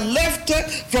 you would have left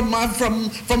from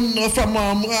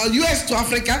US to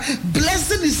Africa,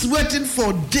 blessing is waiting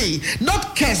for thee.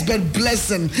 Not curse, but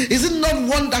blessing. Is it not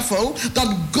wonderful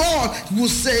that God will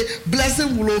say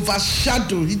blessing will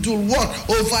overshadow, it will what?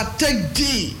 Overtake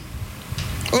thee.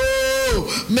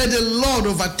 Oh, may the Lord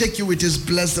overtake you with his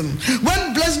blessing.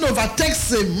 When blessing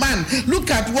overtakes a man, look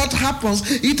at what happens.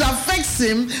 It affects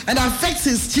him and affects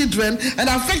his children and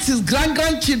affects his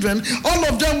grandchildren. All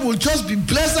of them will just be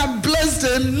blessed and blessed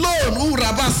alone.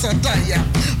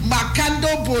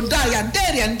 Makando Bondaya,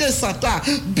 Deri and Desata.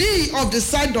 Be of the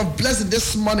side of blessing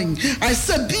this morning. I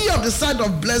said, be of the side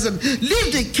of blessing.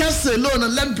 Leave the curse alone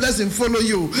and let blessing follow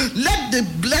you. Let the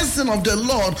blessing of the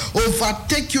Lord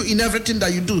overtake you in everything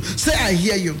that you do. Say, I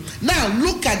hear you. Now,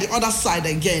 look at the other side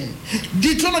again.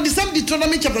 Deuteronomy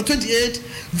chapter 28,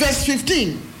 verse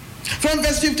 15. From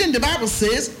verse 15, the Bible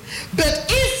says, But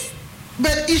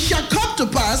it shall come to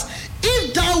pass,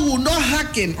 if thou wilt not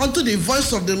hearken unto the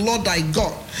voice of the Lord thy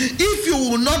God, if you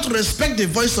will not respect the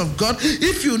voice of God,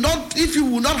 if you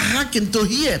will not hearken to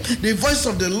hear the voice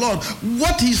of the Lord,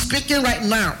 what he's speaking right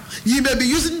now, he may be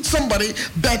using somebody,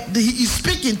 but he is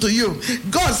speaking to you.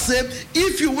 God said,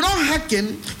 if you will not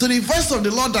hearken to the voice of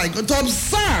the Lord thy God, to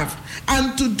observe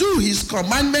and to do his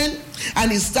commandment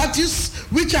and his statutes,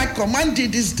 which I command thee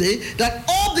this day, that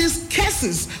all these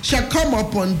curses shall come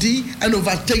upon thee and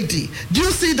overtake thee. Do you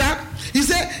see that? He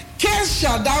said, curse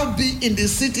shall thou be in the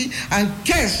city, and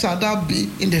curse shall thou be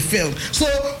in the field. So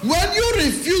when you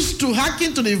refuse to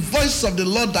hearken to the voice of the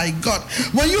Lord thy God,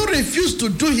 when you refuse to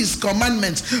do his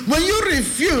commandments, when you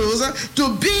refuse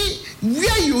to be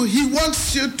where he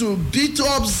wants you to be, to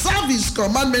observe his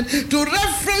commandment, to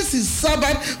reference his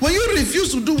Sabbath. When you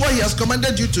refuse to do what he has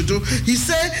commanded you to do, he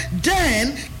said,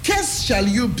 then cursed shall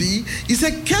you be. He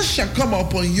said, curse shall come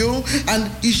upon you, and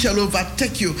it shall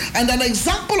overtake you. And an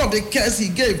example of the curse he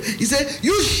gave, he said,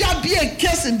 you shall be a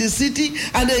curse in the city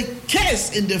and a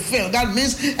curse in the field. That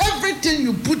means everything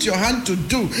you put your hand to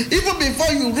do, even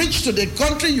before you reach to the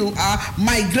country you are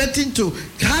migrating to,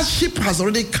 hardship has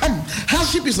already come.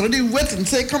 Hardship is already waiting,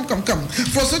 say, come, come, come.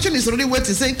 Frustration is already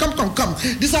waiting, saying, come, come, come.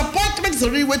 Disappointment is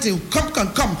already waiting, come,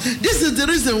 come, come. This is the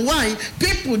reason why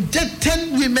people date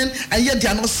 10 women and yet they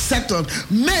are not settled.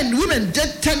 Women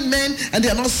date 10 men and they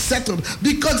are not settled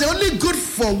because they're only good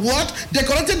for what?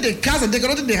 Decorating the cars and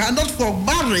decorating the house, not for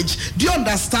marriage. Do you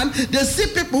understand? They see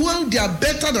people who they are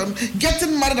better than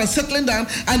getting married and settling down,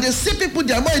 and they see people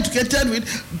they are more educated with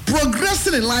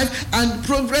progressing in life, and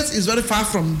progress is very far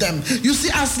from them. You see,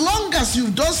 as long as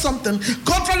you've done something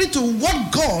contrary to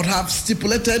what God have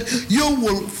stipulated, you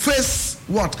will face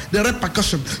what? The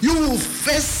repercussion. You will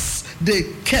face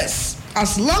the curse.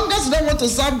 As long as you don't want to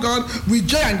serve God with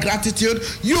joy and gratitude,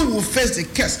 you will face the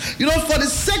curse. You know, for the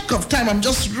sake of time, I'm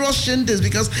just rushing this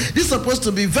because this is supposed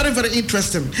to be very, very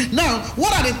interesting. Now,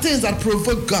 what are the things that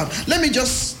provoke God? Let me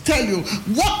just tell you,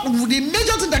 what the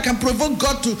major thing that can provoke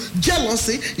God to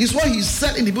jealousy is what he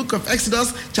said in the book of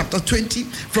Exodus chapter 20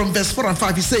 from verse 4 and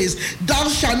 5. He says, thou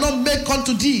shalt not make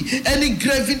unto thee any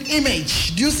graven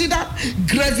image. Do you see that?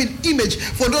 Graven image.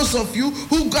 For those of you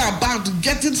who go about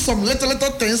getting some little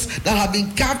things that have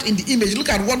been carved in the image, look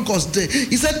at what God did.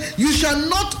 He said, you shall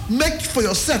not make for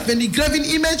yourself any graven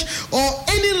image or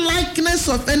any likeness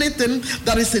of anything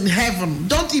that is in heaven.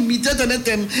 Don't imitate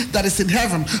anything that is in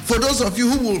heaven. For those of you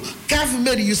who will carve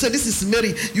Mary, you say this is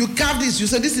Mary. You carve this, you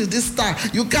say this is this star.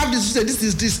 You carve this, you say this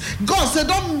is this. God said,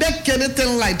 don't make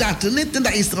anything like that. Anything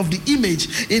that is of the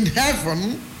image in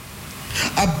heaven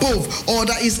above or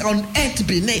that is on earth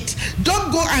beneath.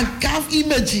 Don't go and carve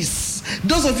images.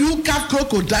 Those of you who carve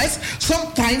crocodiles,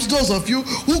 sometimes those of you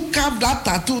who carve that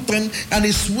tattoo thing and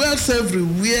it swells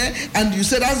everywhere and you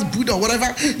say that's Buddha or whatever,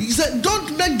 you said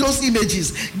don't make those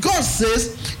images. God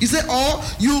says, he said, or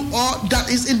that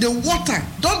is in the water.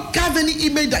 Don't carve any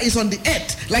image that is on the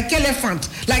earth, like elephant,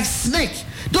 like snake.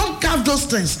 Don't carve those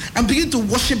things and begin to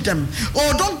worship them.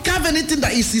 Or don't carve anything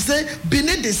that is, he said,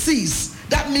 beneath the seas.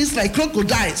 That means like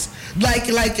crocodiles,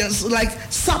 like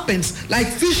serpents, like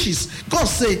fishes. God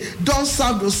say, don't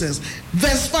serve those things.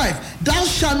 Verse 5, thou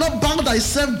shalt not bow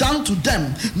thyself down to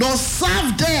them, nor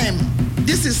serve them.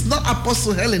 This is not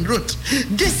Apostle Helen wrote.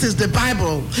 This is the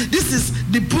Bible. This is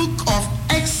the book of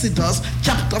Exodus,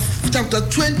 chapter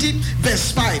 20,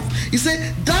 verse 5. He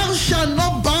said, thou shalt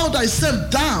not bow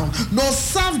thyself down, nor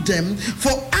serve them,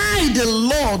 for I, the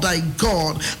Lord thy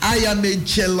God, I am a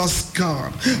jealous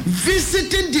God,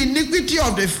 visiting the iniquity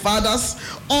of the fathers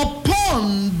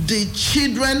upon the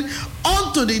children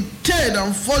unto the third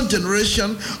and fourth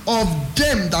generation of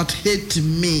them that hate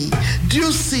me. Do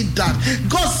you see that?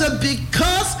 God said,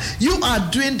 because you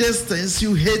are doing these things,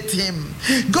 you hate him.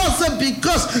 God said,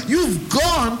 because you've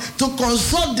gone to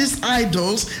consult these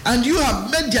idols and you have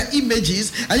made their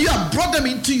images and you have brought them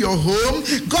into your home,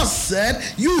 God said,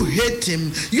 you hate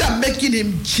him. You are making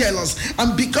him jealous.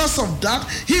 And because of that,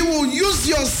 he will use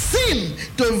your sin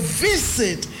to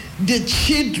visit the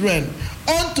children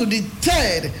unto the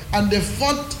third and the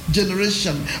fourth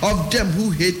generation of them who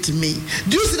hate me.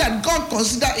 Do you see that God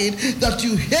consider it that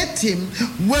you hate him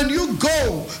when you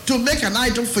go to make an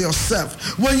idol for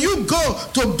yourself, when you go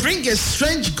to bring a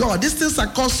strange God? These things are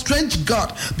called strange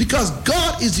God because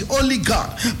God is the only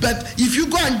God. But if you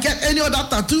go and get any other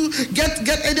tattoo, get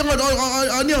any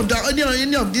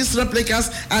of these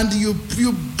replicas and you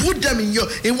put them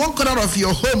in one corner of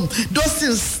your home, those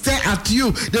things stare at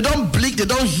you. They don't blink, they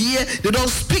don't hear, they don't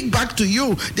speak back to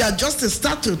you. They are just a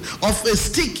statue of a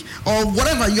stick or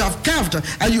whatever you have carved,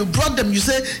 and you brought them. You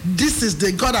say, this is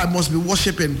the God I must be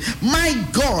worshiping. My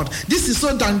God, this is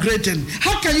so downgrading.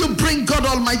 How can you bring God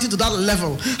Almighty to that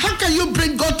level? How can you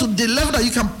bring God to the level that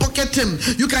you can pocket him,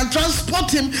 you can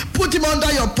transport him, put him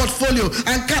under your portfolio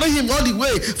and carry him all the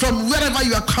way from wherever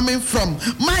you are coming from?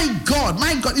 My God,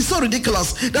 it's so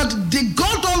ridiculous that the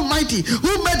God Almighty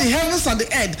who made the heavens and the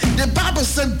earth, the Bible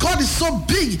said God is so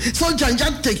big, so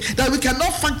gigantic that we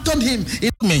cannot factor him.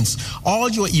 It means all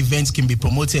your events can be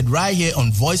promoted right here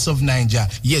on Voice of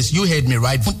Naija. Yes, you heard me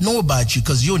right. We don't know about you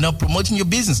because you're not promoting your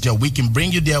business. We can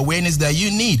bring you the awareness that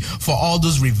you need for all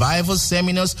those revivals,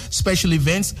 seminars, special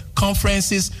events,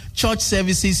 conferences, church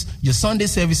services, your Sunday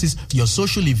services, your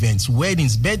social events,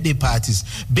 weddings, birthday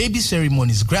parties, baby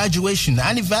ceremonies, graduation,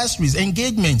 anniversaries,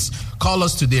 engagements. Call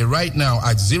us today, right now,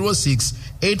 at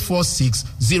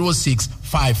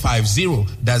 06-846-06550.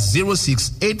 That's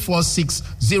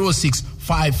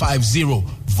 06-846-06550.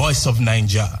 Voice of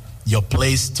Naija, your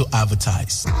place to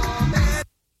advertise.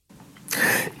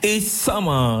 It's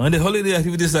summer and the holiday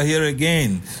activities are here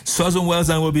again. Swaziland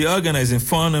Wellsland will be organizing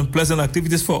fun and pleasant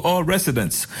activities for all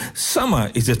residents. Summer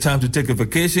is a time to take a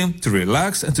vacation, to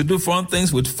relax, and to do fun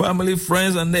things with family,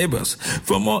 friends, and neighbors.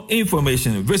 For more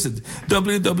information, visit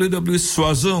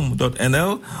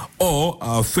www.swazum.nl or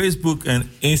our Facebook and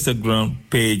Instagram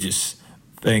pages.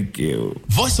 Thank you.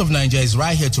 Voice of Naija is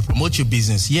right here to promote your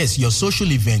business. Yes, your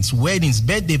social events, weddings,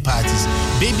 birthday parties,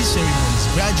 baby ceremonies,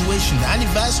 graduation,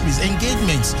 anniversaries,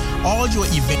 engagements, all your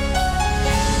events.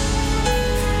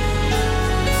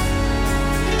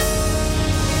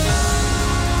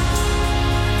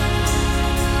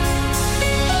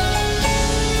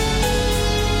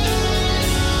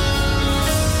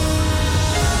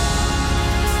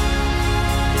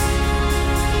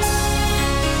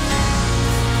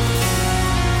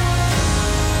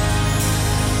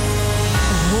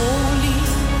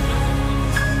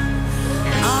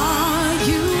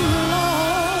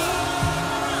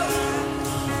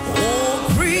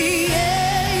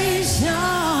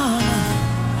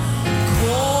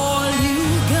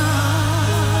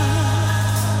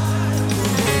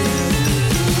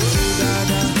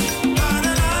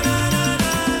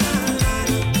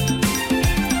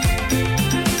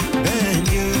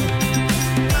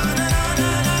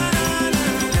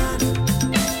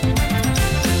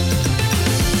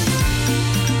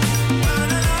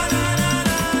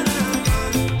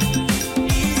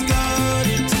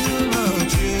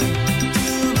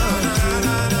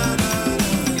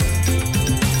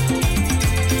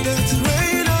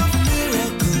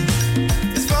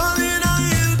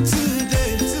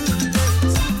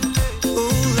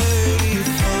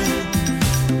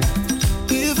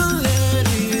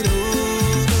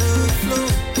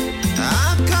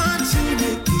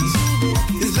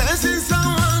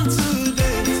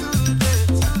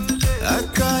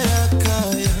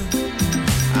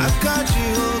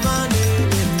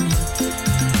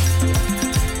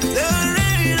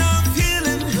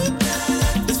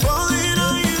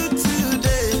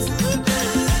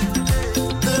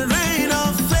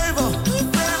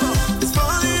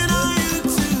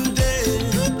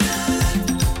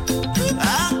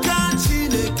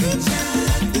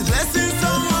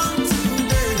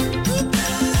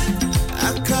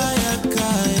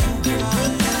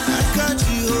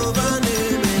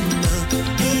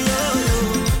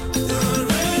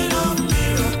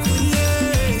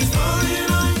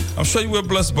 Sure you were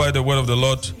blessed by the word of the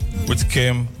Lord which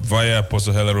came via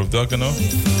Apostle Heller of Dogano.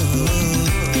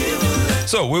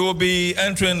 So we will be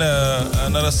entering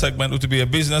another segment, which will be a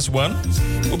business one.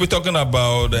 We'll be talking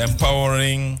about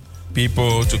empowering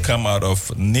people to come out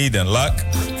of need and lack,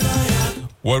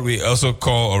 what we also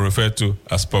call or refer to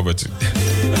as poverty.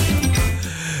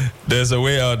 There's a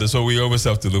way out, so we always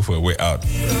have to look for a way out.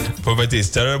 Poverty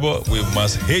is terrible. We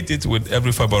must hate it with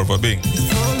every fiber of our being.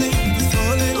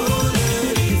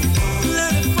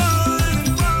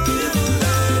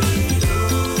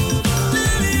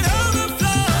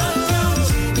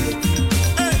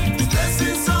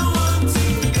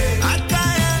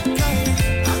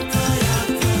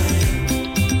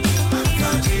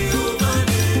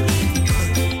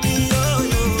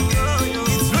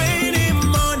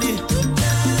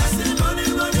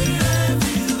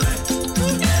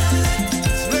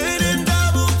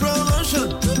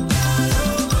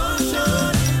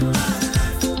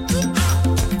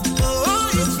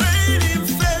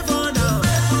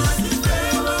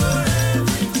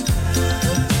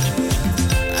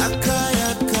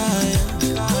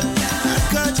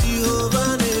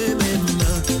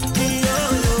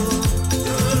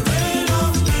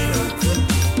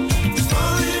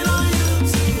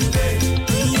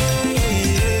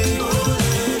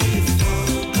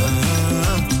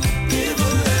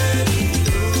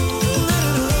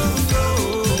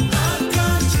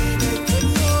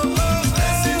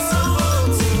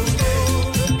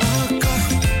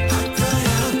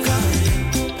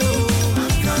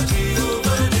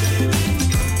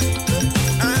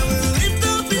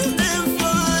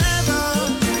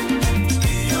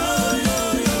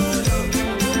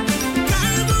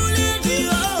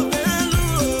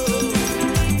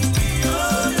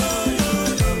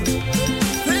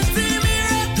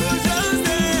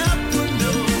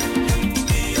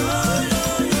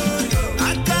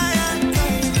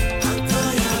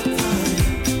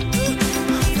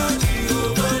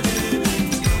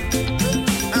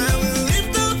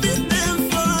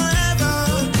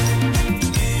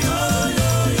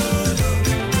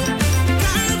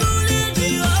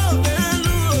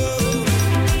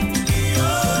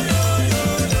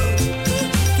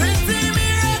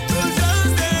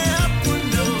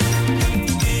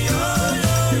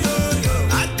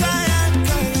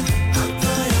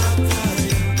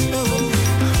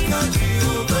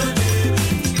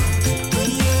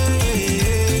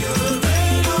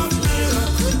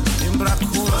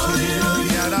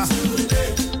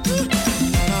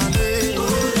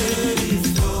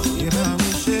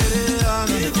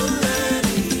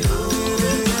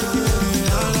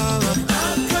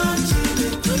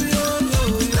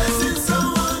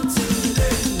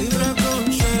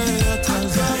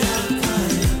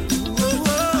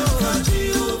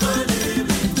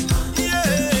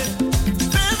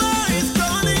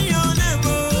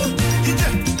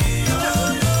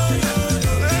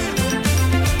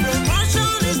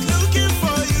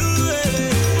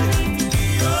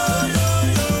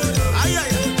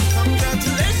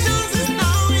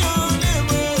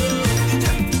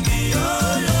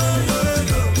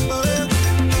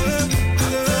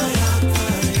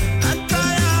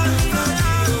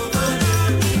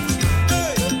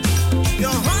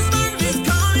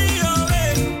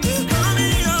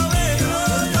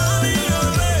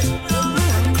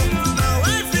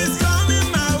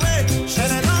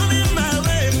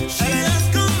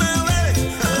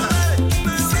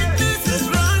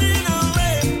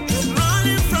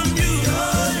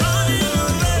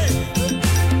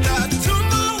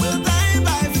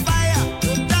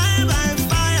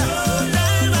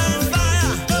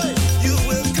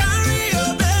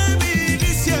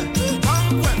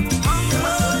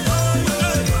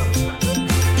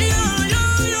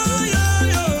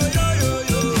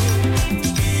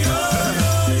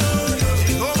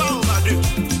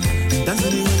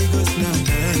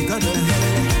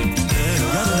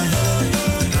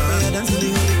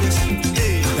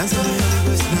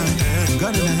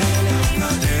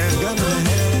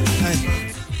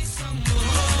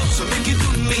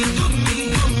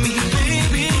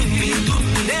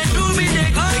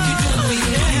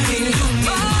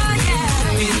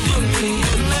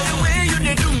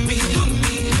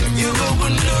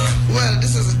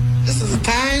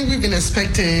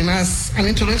 expecting as an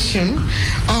introduction,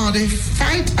 the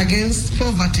fight against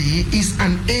poverty is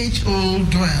an age-old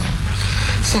duel.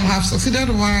 Some have succeeded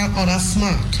while others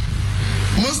smart.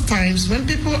 Most times when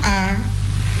people are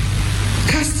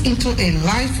cast into a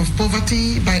life of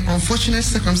poverty by unfortunate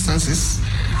circumstances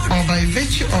or by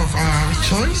virtue of our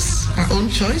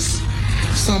own choice,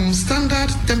 some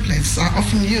standard templates are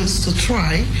often used to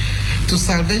try to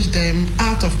salvage them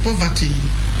out of poverty.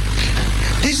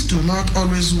 These do not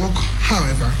always work,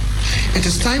 however. It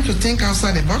is time to think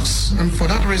outside the box, and for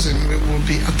that reason, we will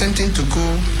be attempting to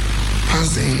go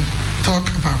past the talk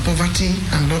about poverty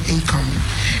and low income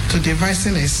to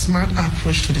devising a smart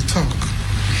approach to the talk.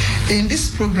 In this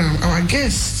program, our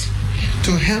guests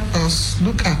to help us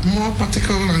look at more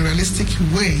practical and realistic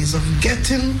ways of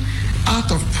getting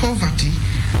out of poverty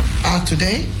are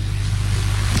today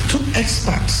two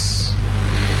experts.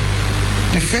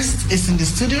 The first is in the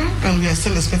studio, and we are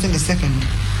still expecting the second.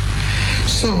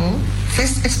 So,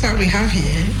 first expert we have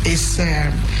here is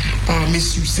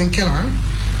Ms. Sinkela,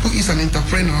 who is an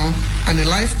entrepreneur and a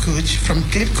life coach from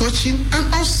Clip Coaching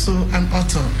and also an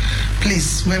author.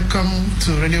 Please welcome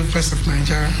to Radio Voice of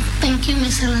Naija. Thank you,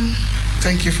 Ms. Helen.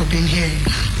 Thank you for being here.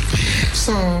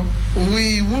 So,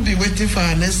 we will be waiting for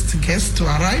our next guest to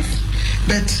arrive,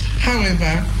 but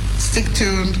however, stick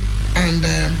tuned and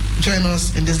join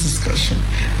us in this discussion.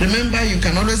 Remember, you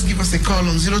can always give us a call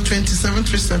on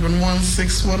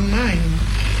 020-737-1619.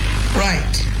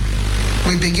 Right.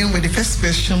 We begin with the first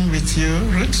question with you,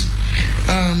 Ruth.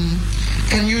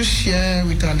 Can you share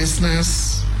with our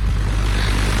listeners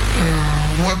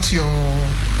what your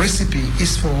recipe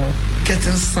is for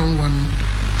getting someone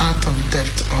out of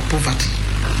debt or poverty?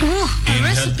 A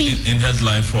recipe? In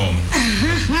headline form.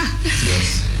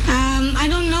 Yes. I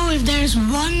don't know if there's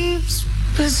one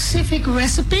specific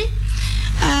recipe,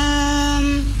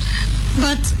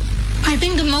 but I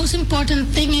think the most important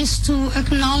thing is to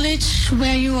acknowledge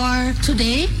where you are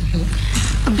today,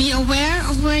 be aware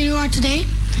of where you are today,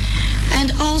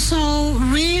 and also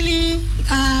really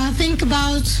think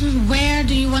about where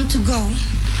do you want to go.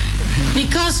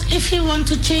 Because if you want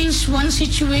to change one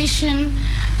situation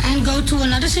and go to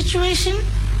another situation,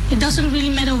 it doesn't really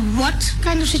matter what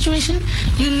kind of situation,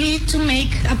 you need to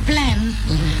make a plan.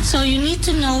 So you need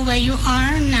to know where you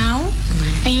are now,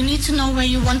 and you need to know where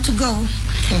you want to go.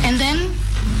 And then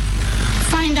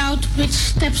find out which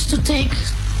steps to take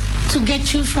to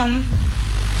get you from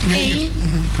A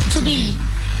to B.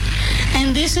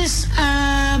 And this is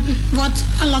what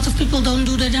a lot of people don't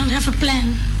do. They don't have a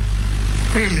plan.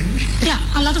 Really? Yeah,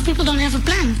 a lot of people don't have a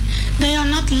plan. They are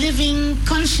not living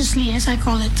consciously, as I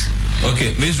call it.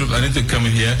 Okay, Ms. Ruth, I need to come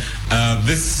in here.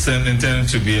 This is intended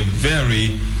to be a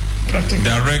very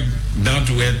direct,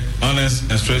 down-to-earth, honest,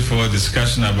 and straightforward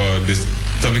discussion about this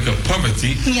topic of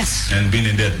poverty. Yes. And being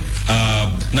in debt.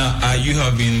 Now, you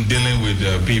have been dealing with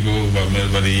people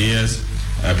over the years,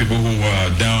 people who are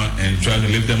down and trying to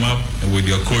lift them up with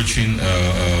your coaching,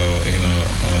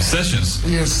 sessions.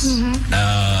 Yes.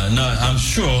 Now, I'm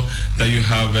sure that you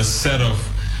have a set of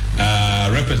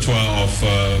repertoire of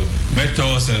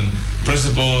methods and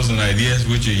principles and ideas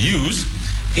which you use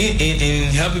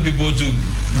in helping people to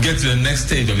get to the next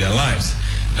stage of their lives.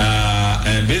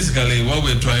 And basically, what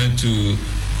we're trying to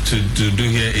do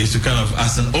here is to kind of,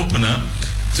 as an opener,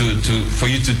 for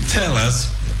you to tell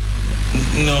us,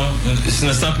 it's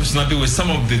not do with some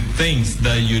of the things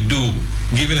that you do,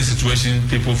 given a situation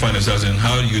people find themselves in,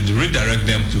 how you redirect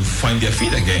them to find their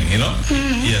feet again.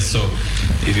 Yes. So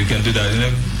if you can do that,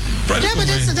 Yeah, but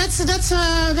that's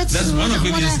one of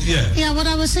it. What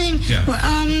I was saying. Yeah.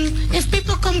 If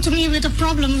people come to me with a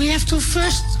problem, we have to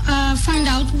first find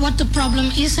out what the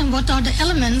problem is and what are the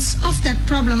elements of that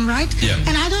problem, right? Yeah.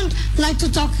 And I don't like to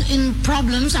talk in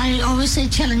problems. I always say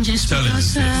challenges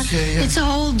because it's a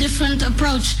whole different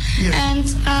approach. Yeah. And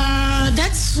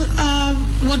that's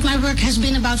what my work has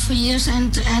been about for years,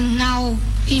 and now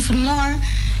even more,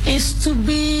 is to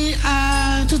be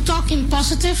to talk in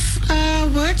positive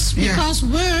words, because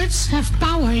words have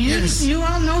power. You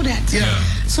all know that. Yeah.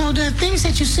 So the things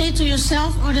that you say to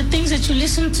yourself or the things that you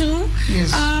listen to,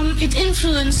 it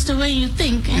influences the way you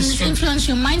think, and it influences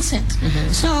your mindset.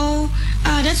 So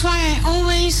that's why I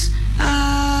always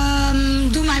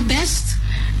do my best.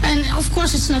 And of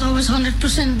course, it's not always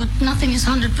 100%, but nothing is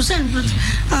 100%. But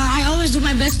I always do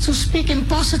my best to speak in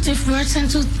positive words and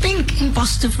to think in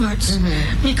positive words,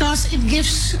 because it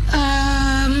gives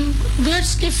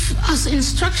words give us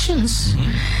instructions.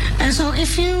 And so,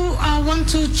 if you want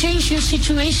to change your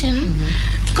situation,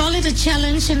 call it a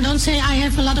challenge and don't say I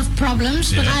have a lot of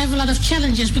problems, but I have a lot of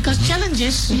challenges, because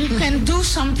challenges you can do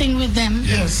something with them.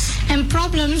 Yes. And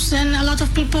problems, then a lot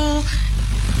of people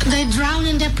they drown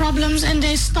in their problems and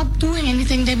they stop doing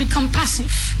anything. They become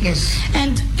passive. Yes.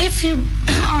 And if you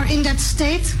are in that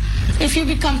state, if you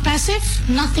become passive,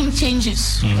 nothing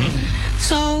changes.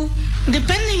 So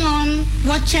depending on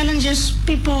what challenges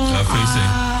people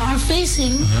are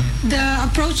facing, the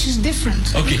approach is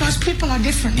different. Okay. Because people are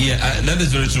different. Yeah, that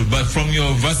is very true. But from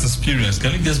your vast experience,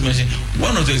 can you just mention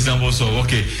one of the examples of,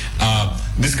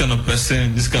 this kind of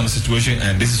person, this kind of situation,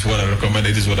 and this is what I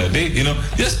recommended, this is what I did,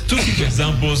 just two quick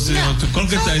examples, to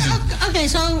concretize it. Okay,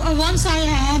 so once I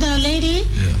had a lady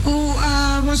who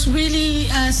was really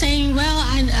saying, well,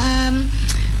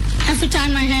 every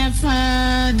time I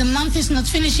have, the month is not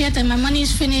finished yet and my money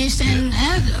is finished and,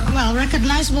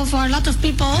 recognizable for a lot of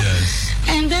people. Yes.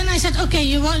 And then I said, okay,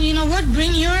 you know what,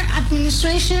 bring your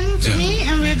administration to me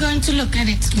and we're going to look at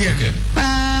it. Yeah. Okay.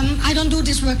 I don't do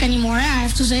this work anymore, I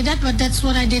have to say that, but that's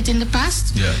what I did in the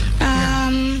past. Yeah.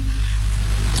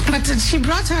 But she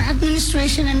brought her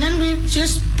administration and then we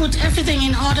just put everything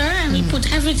in order and we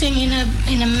put everything in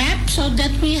a map so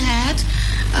that we had,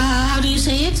 how do you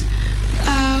say it?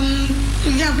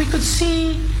 We could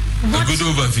see a good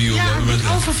overview. Yeah, a good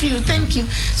overview. Thank you.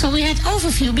 So we had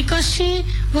overview because she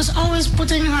was always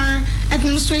putting her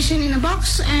administration in a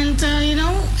box, and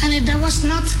there was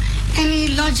not any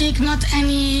logic, not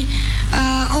any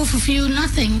overview,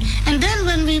 nothing. And then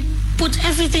when we put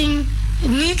everything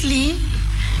neatly,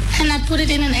 and I put it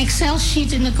in an Excel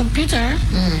sheet in the computer,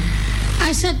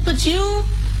 I said, but you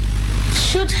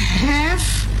should have,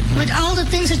 with all the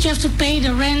things that you have to pay,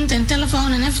 the rent and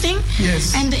telephone and everything,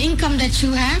 and the income that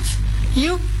you have,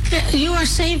 you are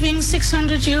saving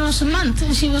 600 euros a month.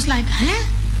 And she was like, huh?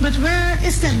 But where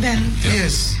is that then?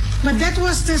 Yes. But that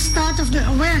was the start of the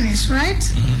awareness, right?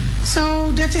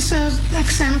 So that is an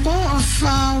example of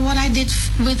what I did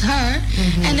with her.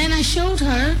 And then I showed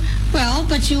her, well,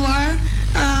 but you are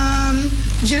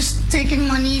just taking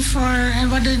money for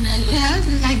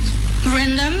like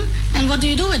random. And what do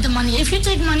you do with the money? If you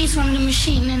take money from the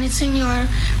machine and it's in your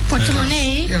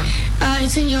portemonnee,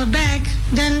 it's in your bag,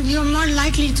 then you're more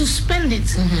likely to spend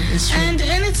it. And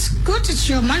it's good, it's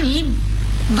your money.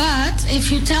 But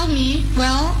if you tell me,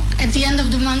 well, at the end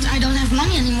of the month I don't have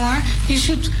money anymore, you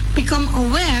should become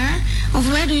aware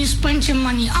of where do you spend your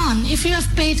money on. If you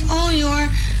have paid all your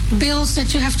bills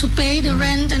that you have to pay, the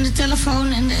rent and the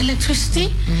telephone and the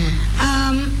electricity,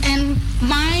 and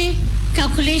my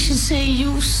calculations say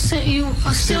you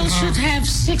still should have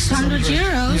 600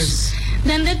 euros,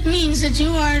 then that means that you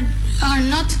are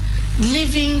not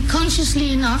living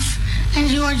consciously enough and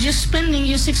you are just spending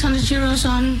your 600 euros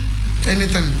on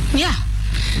anything. Yeah.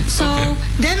 So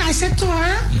then I said to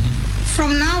her,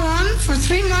 from now on, for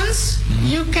 3 months,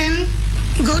 you can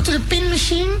go to the pin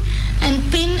machine and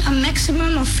pin a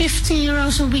maximum of 50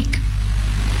 euros a week.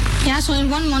 Yeah, so in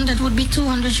 1 month that would be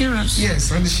 200 euros. Yes,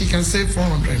 and she can save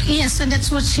 400. Yes, and that's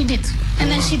what she did.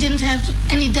 And then she didn't have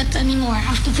any debt anymore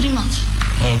after 3 months.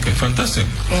 Okay, fantastic.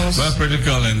 Very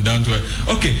practical and down to earth.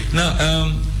 Okay, now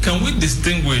can we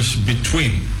distinguish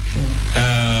between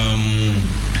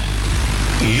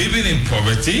living in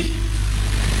poverty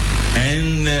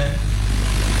and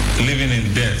living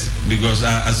in debt? Because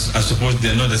I suppose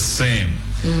they're not the same.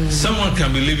 Someone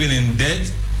can be living in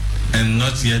debt and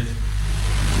not yet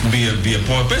be a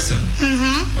poor person.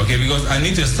 Okay, because I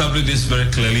need to establish this very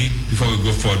clearly before we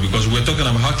go forward, because we're talking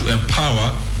about how to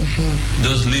empower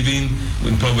those living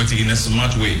in poverty in a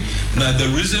smart way. Now, the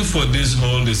reason for this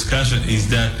whole discussion is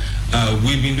that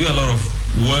we've been doing a lot of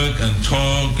work and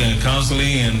talk and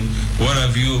counseling and what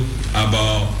have you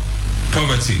about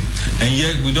poverty, and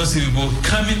yet we don't see people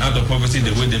coming out of poverty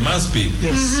the way they must be.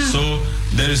 So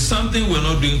there is something we're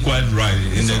not doing quite right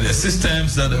in the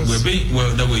systems that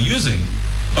we're using.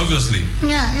 Obviously.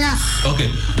 Yeah. Okay,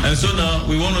 and so now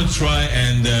we want to try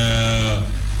and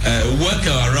work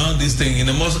around this thing in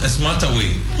a smarter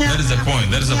way. That is the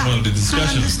point. That is the point of the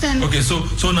discussion. Okay, so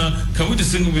now can we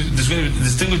distinguish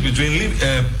between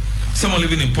someone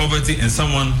living in poverty and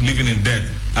someone living in debt?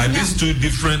 Are these two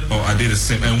different or are they the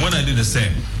same? And when are they the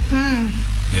same?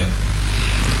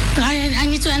 I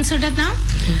need to answer that now?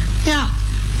 Yeah.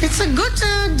 It's a good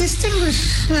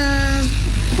distinguish.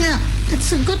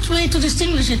 It's a good way to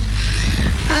distinguish it.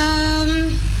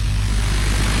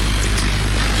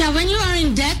 When you are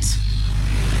in debt,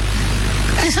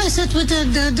 as I said with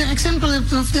the example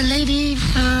of the lady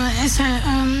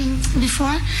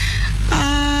before,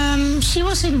 she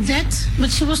was in debt, but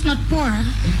she was not poor,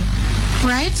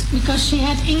 right? Because she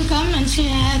had income and she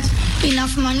had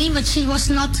enough money, but she was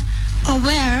not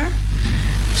aware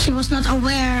she was not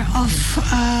aware of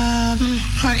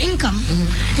her income,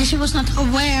 and she was not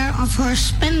aware of her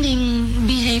spending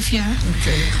behavior.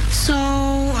 Okay. So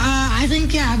I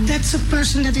think, that's a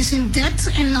person that is in debt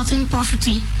and not in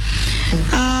poverty.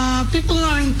 People who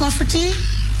are in poverty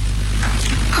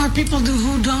are people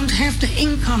who don't have the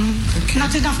income,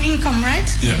 not enough income, right?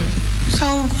 Yeah. So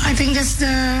I think that's the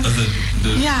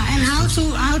and how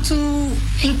to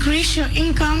increase your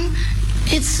income.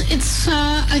 It's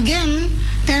again,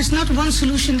 there's not one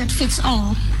solution that fits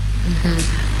all.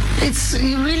 It's,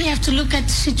 you really have to look at the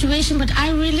situation, but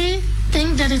I really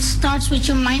think that it starts with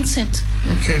your mindset.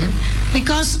 Okay.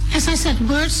 Because, as I said,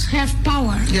 words have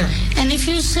power. Yeah. And if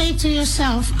you say to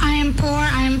yourself, I am poor,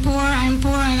 and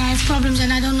I have problems,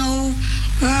 and I don't know,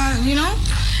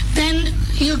 then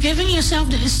you're giving yourself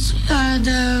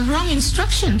the wrong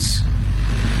instructions.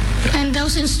 And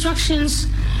those instructions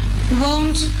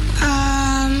won't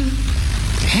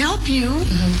help you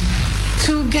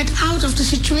to get out of the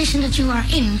situation that you are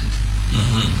in.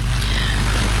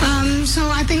 So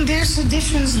I think there's a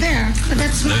difference there. But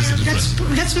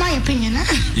that's my opinion.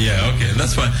 Yeah, okay,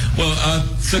 that's fine. Well, our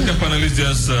second panelist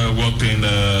just walked in,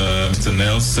 Mr.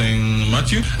 Nelson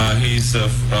Matthew. He's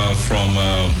from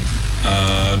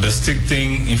the Stick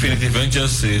Thing Infinity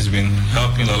Ventures. He's been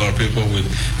helping a lot of people with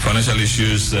financial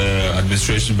issues,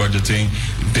 administration, budgeting,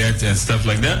 debt, and stuff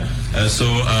like that. So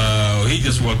he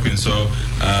just walked in. So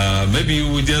maybe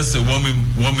we just warm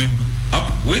him up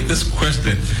with this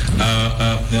question.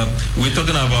 We're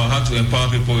talking about how to empower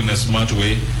people in a smart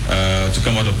way to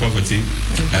come out of poverty,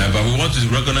 but we want to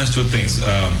recognize two things: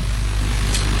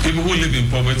 people who live in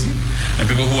poverty and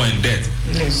people who are in debt.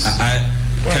 Yes.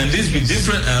 Can this be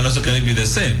different, and also can it be the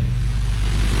same?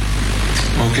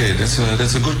 Okay, that's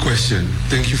a good question.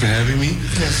 Thank you for having me.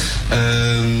 Yes.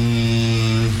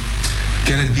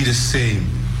 Can it be the same?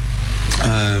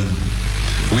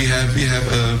 We have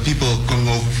people coming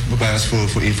over by us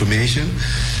for information,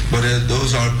 but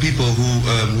those are people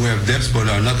who have debts but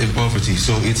are not in poverty.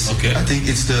 So it's I think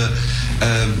it's the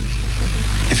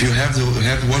if you have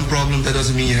one problem, that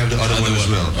doesn't mean you have the other one as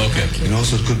well. Okay.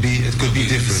 So it could be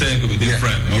different. The same could be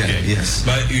different. Yeah. Okay. Yeah, yes.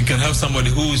 But you can have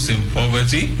somebody who is in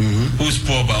poverty, who's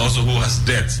poor, but also who has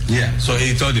debt. Yeah. So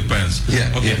it all depends.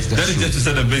 Yeah. Okay. Yes, that is just to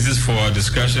set the basis for our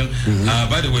discussion.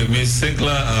 By the way, Ms.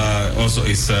 Sinclair also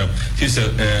is she's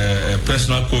a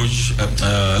personal coach,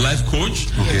 life coach,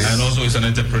 and also is an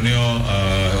entrepreneur.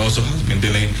 Also has been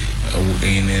dealing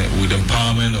with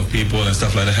empowerment of people and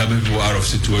stuff like that, helping people out of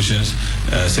situations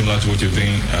similar to what you're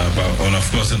doing, but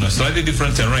of course in a slightly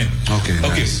different terrain. Okay.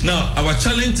 Nice. Now our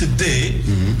challenge today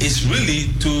is really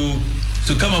to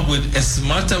come up with a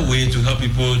smarter way to help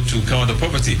people to come out of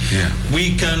poverty. Yeah.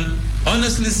 We can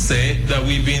honestly say that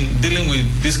we've been dealing with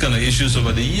these kind of issues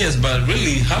over the years, but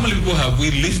really, how many people have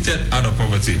we lifted out of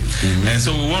poverty? And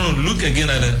so we want to look again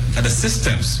at the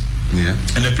systems. Yeah.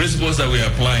 And the principles that we're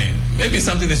applying. Maybe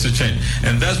something needs to change.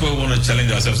 And that's what we want to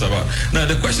challenge ourselves about. Now,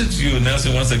 the question to you,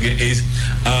 Nelson, once again is,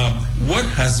 what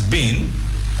has been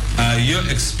your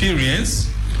experience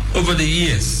over the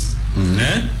years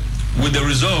with the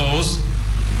results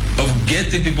of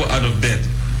getting people out of debt?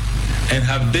 And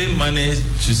have they managed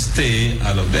to stay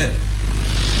out of debt?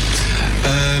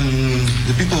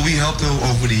 The people we helped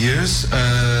over the years,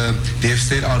 they have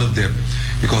stayed out of debt.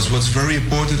 Because what's very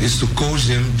important is to coach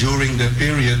them during the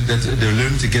period that they're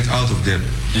learning to get out of debt.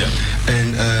 Yeah.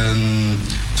 And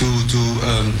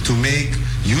to make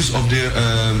use of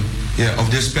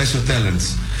their special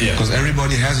talents. Yeah. Because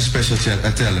everybody has a special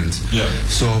talent. Yeah.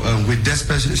 So with that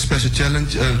special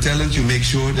talent, you make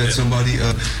sure that somebody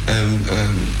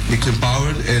is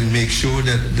empowered and make sure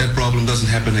that problem doesn't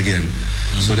happen again.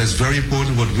 So that's very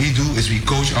important. What we do is we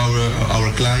coach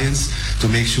our clients to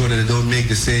make sure that they don't make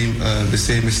the same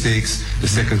mistakes the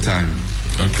second time.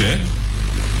 Okay.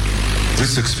 With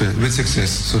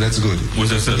success. So that's good. With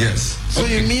success. Yes. So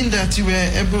you mean that you were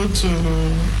able to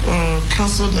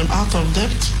cancel them out of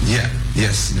debt? Yeah.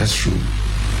 Yes, that's true.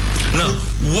 Now,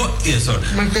 what? Yes, sorry.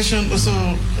 My question also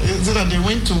is that they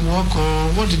went to work,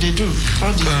 or what did they do?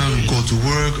 How did they go to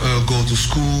work, go to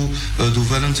school, do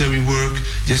voluntary work,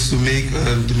 just to make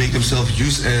themselves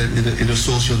use in a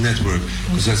social network.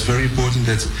 Because that's very important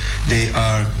that they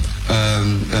are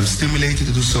stimulated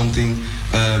to do something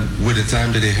with the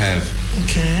time that they have.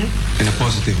 Okay. In a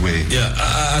positive way. Yeah,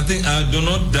 I think I do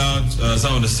not doubt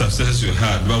some of the successes you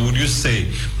had, but would you say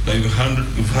that you've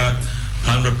had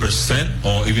 100%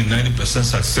 or even 90%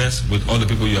 success with all the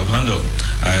people you have handled,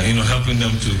 helping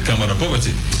them to come out of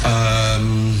poverty?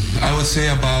 I would say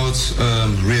about,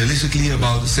 realistically,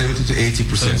 about 70 to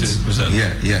 80%. 70%.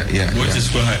 Yeah. Which is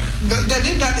quite high. But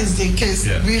if that is the case,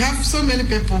 we have so many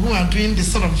people who are doing the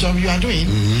sort of job you are doing.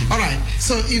 All right.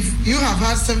 So if you have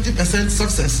had 70%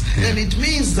 success, then it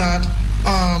means that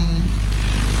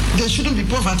there shouldn't be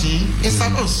poverty in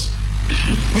South.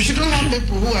 We shouldn't have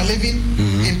people who are living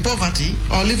in poverty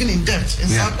or living in debt in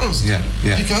South Coast.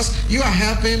 Because you are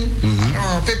helping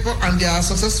people and they are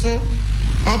successful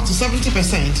up to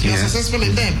 70%. You are successful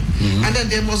in them. And then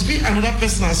there must be another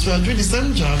person as well doing the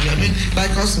same job. I mean,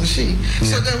 like us and she.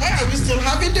 So then why are we still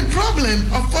having the problem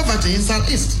of poverty in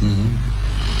Southeast?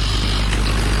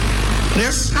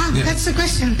 Yes? That's the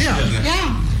question.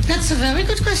 Yeah, that's a very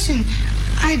good question.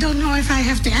 I don't know if I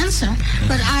have the answer,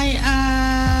 but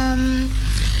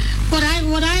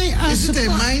what I is it a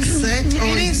mindset,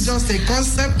 or is it just a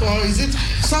concept, or is it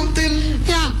something?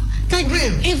 Yeah, like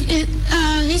real? If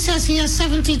he says he has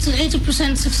 70 to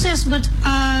 80% success, but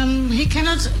he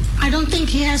cannot. I don't think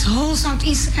he has whole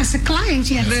Southeast as a client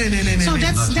yet. So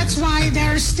that's why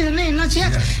there are still not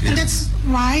yet, and that's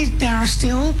why there are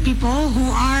still people who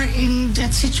are in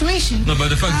that situation. No, but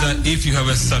the fact that if you have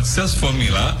a success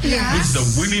formula, which is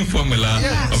the winning formula,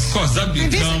 of course that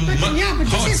becomes hard.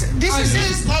 This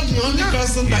is not the only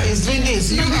person that is doing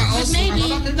this. You are also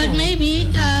but maybe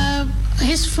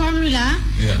his formula,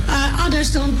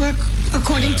 others don't work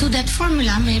according to that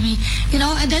formula, maybe.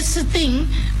 And that's the thing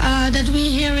that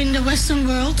we here in the Western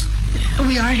world,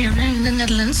 we are here in the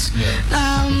Netherlands,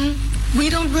 we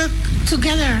don't work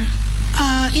together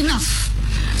enough.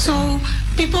 So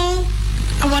people,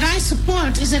 what I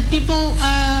support is that people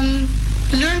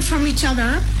learn from each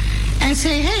other and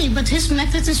say, hey, but his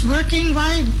method is working,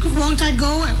 why won't I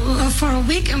go for a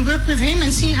week and work with him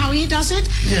and see how he does it?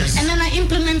 Yes. And then I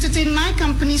implement it in my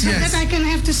company so that I can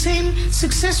have the same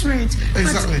success rate.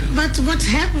 Exactly. But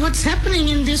what's happening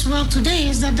in this world today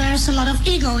is that there's a lot of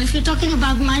ego. If you're talking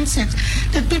about mindset,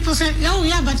 that people say, oh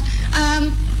yeah, but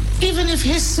even if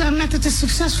his method is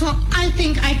successful, I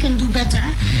think I can do better.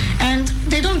 And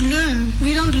they don't learn.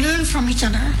 We don't learn from each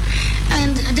other.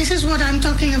 And this is what I'm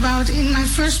talking about in my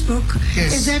first book,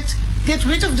 is that get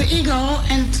rid of the ego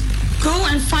and go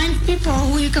and find people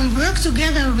who you can work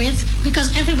together with,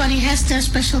 because everybody has their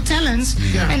special talents.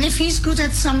 And if he's good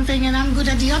at something and I'm good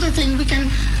at the other thing, we can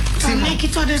make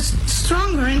each other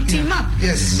stronger and team up.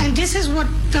 Yes. And this is what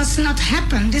does not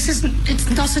happen.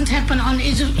 It doesn't happen on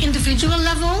individual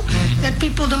level, that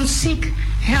people don't seek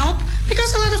help,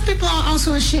 because a lot of people are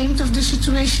also ashamed of the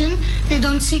situation. They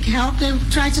don't seek help. They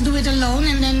try to do it alone,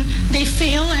 and then they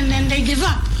fail, and then they give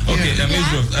up. Okay,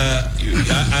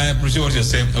 I appreciate what you're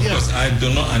saying. Of course, I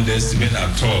do not underestimate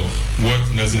at all what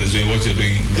Nelson is doing, what you're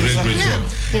doing. Great job.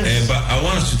 But I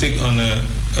want us to take on a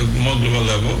more global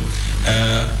level.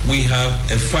 We have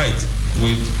a fight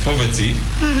with poverty.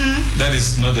 That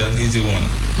is not an easy one.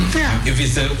 If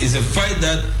it's a fight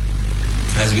that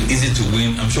has been easy to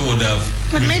win, I'm sure would have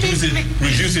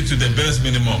reduce it to the barest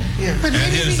minimum. But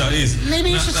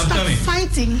maybe you should stop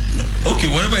fighting.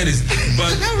 Okay, whatever it is.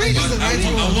 But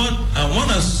I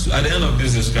want us at the end of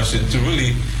this discussion to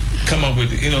really come up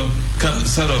with,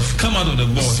 come out of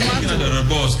the box, looking at the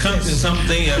box, come to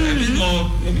something a bit more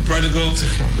maybe practical,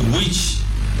 which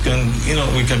can,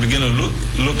 we can begin to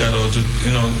look at, or to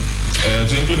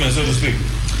implement, so to speak.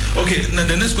 Okay, now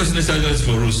the next question is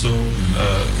for Ruth, so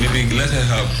maybe let her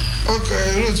have.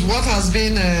 Okay, Ruth, what has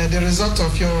been the result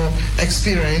of your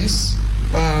experience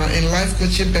in life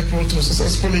coaching people to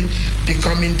successfully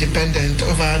become independent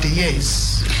over the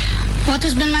years? What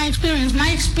has been my experience?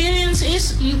 My experience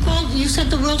is, you said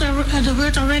the word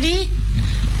already,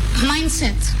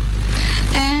 mindset.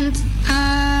 And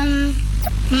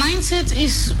mindset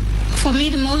is, for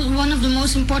me, one of the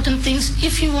most important things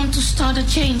if you want to start a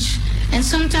change. And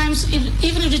sometimes,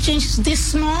 even if the change is this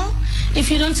small,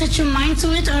 if you don't set your mind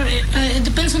to it, or it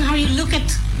depends on how you look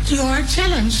at your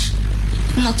challenge,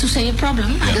 not to say a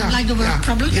problem, I don't like the word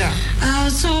problem.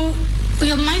 So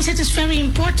your mindset is very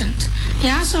important.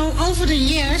 So over the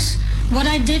years, what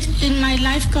I did in my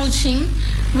life coaching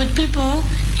with people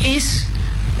is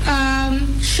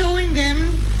showing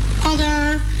them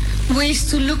other ways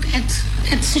to look at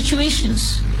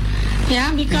situations.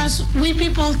 Because we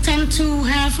people tend to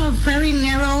have a very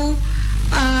narrow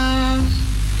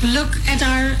look at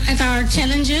our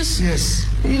challenges. Yes.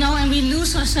 And we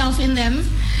lose ourselves in them.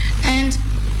 And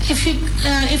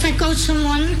if I coach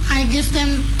someone, I give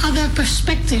them other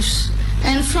perspectives.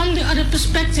 And from the other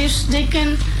perspectives, they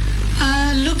can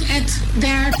look at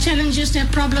their challenges, their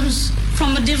problems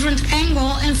from a different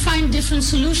angle and find different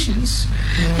solutions.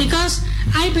 Because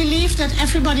I believe that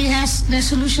everybody has their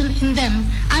solution in them.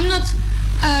 I'm not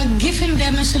giving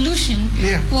them a solution.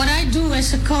 What I do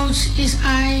as a coach is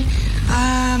I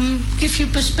give you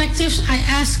perspectives. I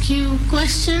ask you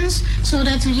questions so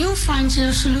that you find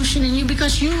your solution in you,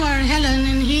 because you are Helen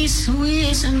and he's who he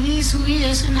is and he's who he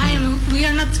is and I am. We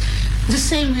are not the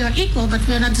same. We are equal, but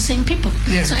we are not the same people.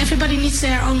 So everybody needs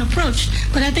their own approach.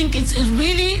 But I think it's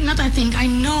really not. I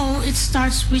know it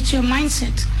starts with your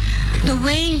mindset, the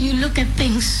way you look at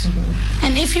things.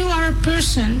 And if you are a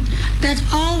person that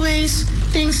always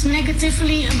thinks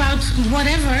negatively about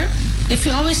whatever, if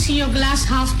you always see your glass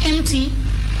half empty,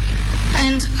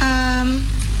 and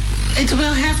it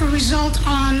will have a result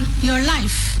on your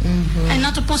life and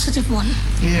not a positive one.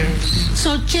 So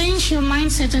change your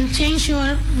mindset and change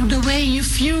the way you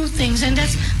view things. And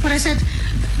that's what I said.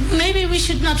 Maybe we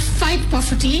should not fight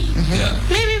poverty.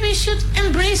 Maybe we should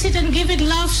embrace it and give it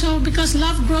love. Because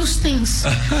love grows things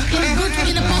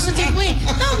in a positive way.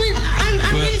 No, I'm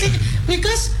really thinking,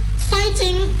 because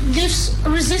fighting gives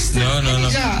resistance. No.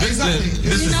 Yeah, exactly.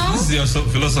 This is your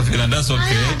philosophy, and that's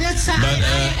okay.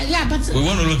 But we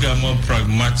want to look at a more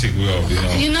pragmatic way of,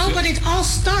 but it all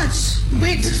starts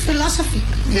with philosophy.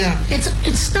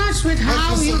 It starts with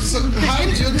how you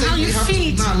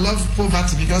feel. Now love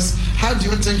poverty, because how do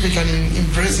you think we can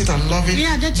embrace it and love it?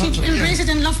 That you embrace it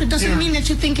and love it doesn't mean that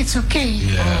you think it's okay.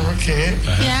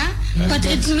 But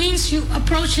it means you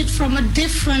approach it from a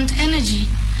different energy.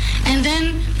 And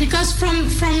then, because from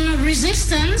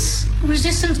resistance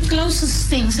closes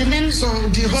things, and then it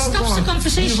stops the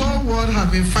conversation. The whole world has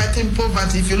been fighting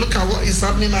poverty. If you look at what is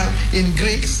happening now in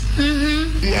Greece,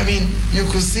 I mean, you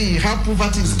could see how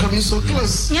poverty is coming so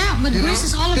close. Yeah, but Greece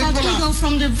is all about ego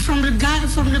from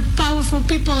the powerful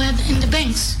people in the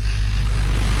banks.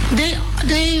 They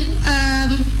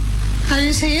how do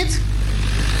you say it?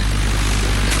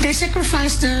 They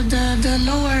sacrifice the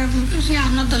lower,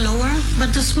 not the lower,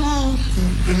 but the small,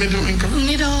 the middle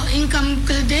income.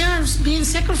 They are being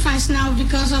sacrificed now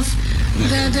because of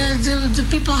the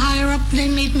people higher up. They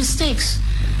made mistakes.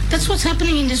 That's what's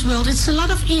happening in this world. It's a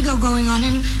lot of ego going on,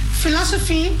 and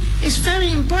philosophy is very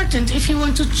important if you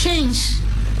want to change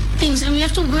things, and we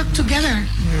have to work together.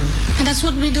 And that's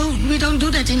what we do. We don't do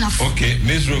that enough. Okay,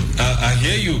 Ms. Rook, I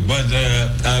hear you, but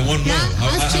I want more. I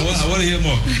want to hear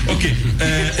more. Okay.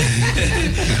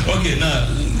 Okay, now,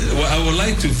 I would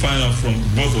like to find out from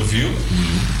both of you,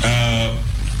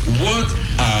 what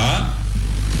are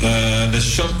the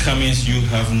shortcomings you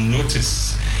have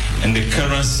noticed in the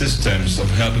current systems of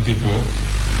helping people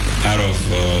out of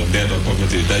debt or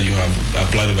poverty that you have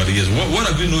applied over the years? What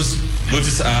have you noticed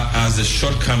as the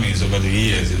shortcomings over the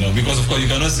years? Because of course you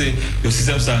cannot say your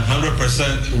systems are 100%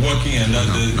 working and that.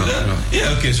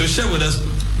 Yeah, okay. So share with us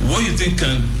what you think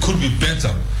could be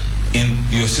better in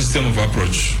your system of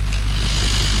approach,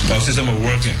 our system of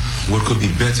working. What could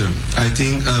be better? I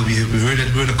think we heard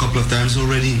that word a couple of times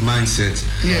already. Mindset.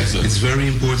 Yes. It's very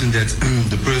important that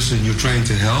the person you're trying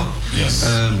to help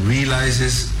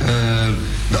realizes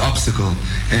the obstacle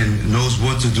and knows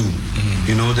what to do.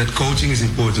 That coaching is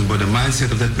important, but the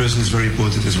mindset of that person is very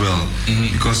important as well.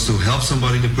 Because to help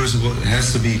somebody, the person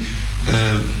has to be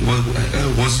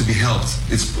wants to be helped.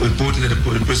 It's important that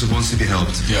the person wants to be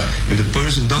helped. If the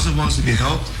person doesn't want to be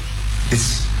helped,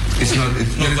 it's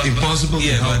impossible to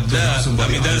help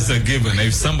somebody. That's a given.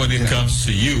 If somebody comes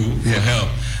to you for help,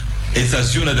 it's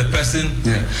assumed that the person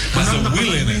has a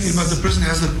willingness. But the person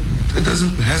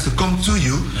has to come to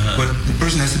you, but the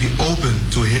person has to be open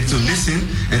to listen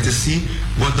and to see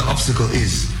what the obstacle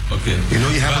is. Okay. You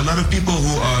have a lot of people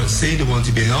who are saying they want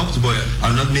to be helped, but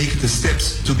are not making the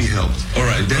steps to be helped. All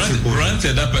right.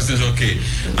 Granted, that person is okay.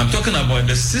 I'm talking about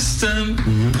the system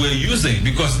we're using,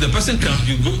 because the person comes,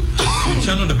 you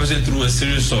channel the person through a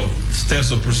series of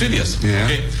steps or procedures.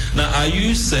 Okay. Now, are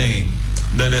you saying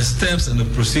that the steps and the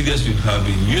procedures you have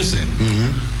been using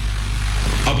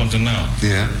up until now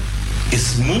is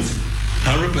smooth,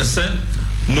 100%?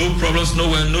 No problems,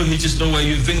 nowhere, no hitches, nowhere.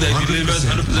 You think that you deliver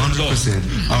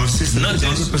 100%? Our system is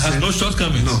 100%. Has no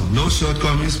shortcomings. No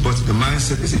shortcomings, but the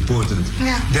mindset is important.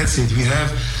 That's it. We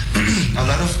have a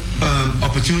lot of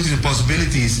opportunities and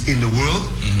possibilities in the world,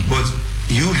 but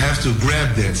you have to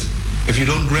grab that. If you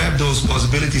don't grab those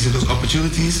possibilities and those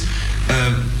opportunities,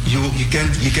 you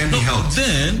can't be helped.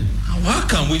 Then, how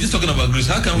come we're just talking about Greece?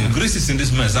 How come Greece is in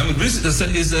this mess? I mean, Greece is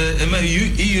a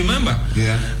EU member.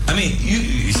 I mean,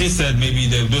 she said maybe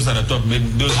those at the top,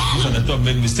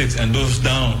 made mistakes, and those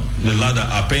down the ladder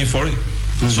are paying for it.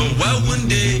 So why wouldn't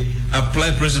they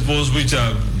apply principles which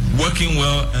are working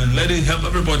well, and let it help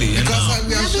everybody. Because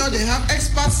we are sure they have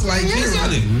experts like you.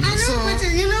 Exactly. I know, but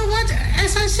you know what?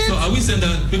 As I said, So are we saying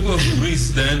that people of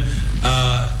Greece then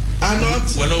are not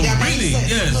really? mindset.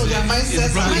 Yes. No, their mindsets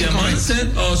It's probably are their incorrect. mindset,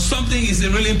 or something is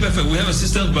really imperfect. We have a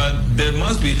system, but there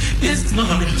must be. It's not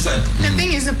 100%. the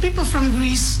thing is, the people from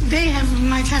Greece, they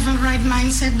might have a right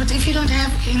mindset, but if you don't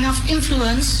have enough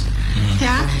influence,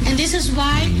 yeah, and this is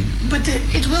why, but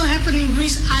it will happen in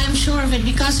Greece, I am sure of it,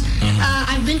 because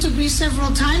I've been to Greece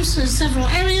several times, several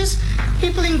areas.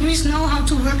 People in Greece know how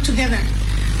to work together.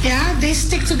 Yeah, they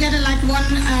stick together like one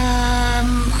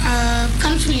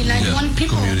country, like one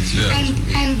people.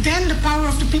 And then the power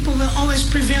of the people will always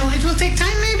prevail. It will take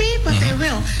time maybe, but they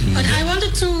will. But I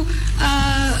wanted to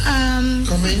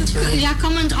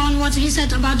comment on what he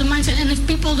said about the mindset. And if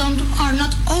people are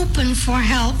not open for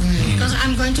help, because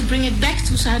I'm going to bring it back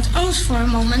to Zuidoost for a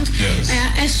moment.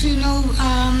 As you know,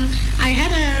 I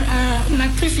had my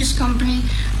previous company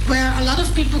where a lot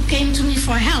of people came to me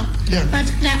for help. But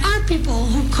there are people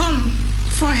who come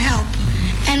for help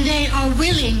and they are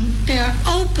willing, they are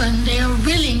open, they are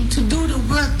willing to do the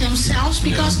work themselves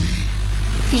because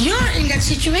you're in that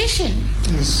situation.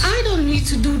 I don't need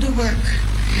to do the work.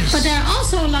 But there are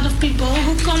also a lot of people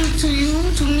who come to you,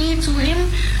 to me, to him,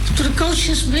 to the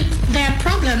coaches with their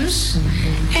problems,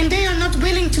 and they are not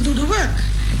willing to do the work.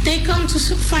 They come to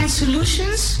find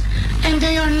solutions, and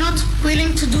they are not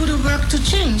willing to do the work to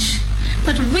change.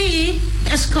 But we,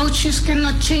 as coaches,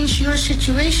 cannot change your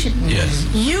situation. Yes.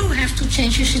 You have to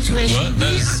change your situation.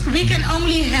 We can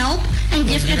only help and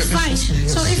give advice.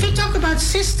 So if you talk about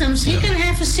systems, you can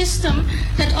have a system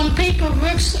that on paper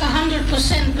works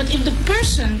 100%, but if the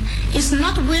person is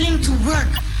not willing to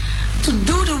work, to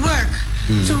do the work,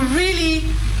 to really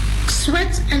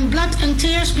sweat and blood and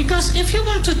tears, because if you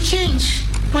want to change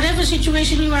whatever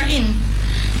situation you are in,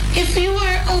 if you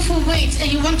are overweight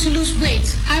and you want to lose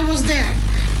weight, I was there.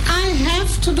 I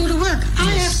have to do the work.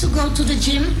 I have to go to the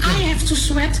gym. I have to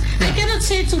sweat. I cannot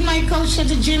say to my coach at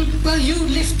the gym, well, you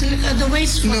lift the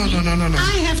weights for me. No.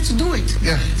 I have to do it.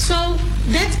 So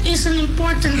that is an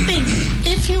important thing.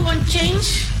 If you want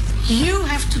change, you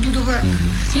have to do the work.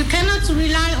 You cannot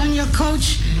rely on your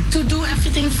coach to do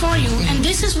everything for you. And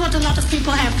this is what a lot of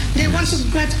people have. They want to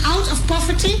get out of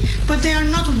poverty, but they are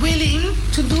not willing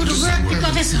to do the work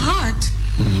because it's hard.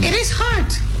 It is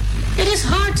hard. It is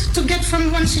hard to get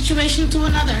from one situation to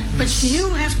another, but you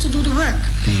have to do the work.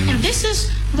 And this is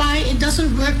why it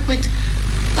doesn't work with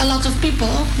a lot of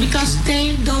people, because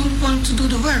they don't want to do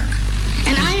the work.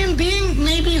 And I am being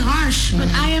maybe harsh, but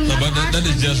I am not harsh. That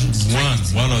is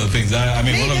just one of the things. I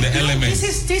mean, one of the elements.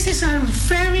 This is a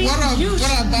very huge.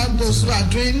 What about those who are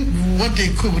doing what they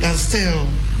could and still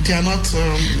they are not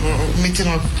meeting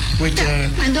up with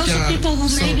and those are people who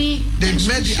maybe they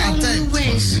made the attempt.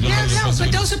 Ways.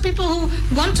 But those are people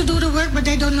who want to do the work, but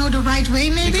they don't know the right way,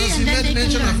 maybe. Because and you then made they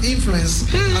mention of influence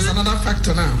as another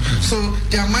factor now. So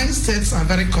their mindsets are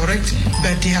very correct,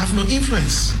 but they have no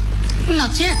influence.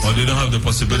 Not yet. Or they don't have the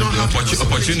possibility,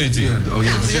 opportunity.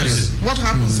 Yes. What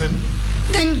happens then?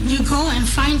 Then you go and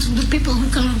find the people who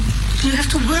can. You have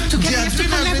to work together. You have to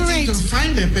collaborate. To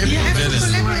find the people. You have to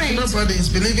collaborate. Nobody is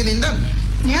believing in them.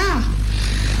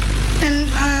 Yeah. And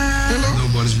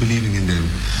nobody's believing in them.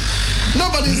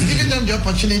 Nobody is giving them the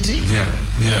opportunity.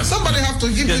 Somebody have to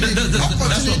give them the opportunity. That's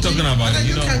what I'm talking about. And then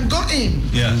you can go in.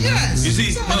 Yes. You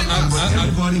see, what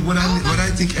I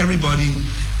think everybody.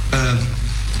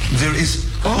 There is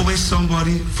always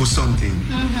somebody for something,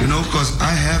 you know, because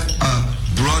I have a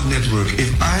broad network.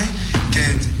 If I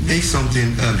can't make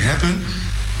something happen,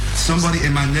 somebody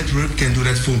in my network can do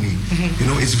that for me. You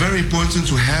know, it's very important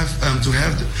to have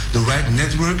the right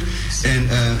network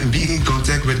and be in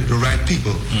contact with the right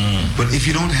people. But if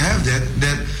you don't have that,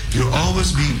 then you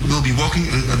always will be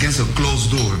walking against a closed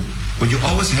door. But you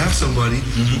always have somebody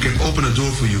who can open a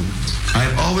door for you. I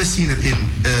have always seen it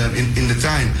in the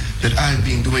time that I've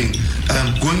been doing,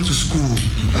 going to school,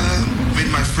 with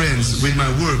my friends, with my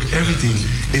work, everything.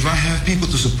 If I have people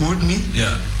to support me,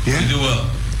 you do well.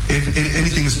 If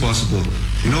anything is possible,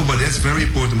 you know. But that's very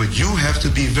important. But you have to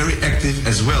be very active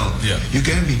as well. You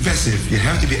can't be passive. You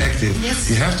have to be active.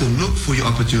 You have to look for your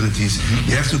opportunities.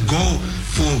 You have to go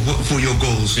for your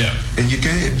goals. And you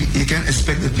can't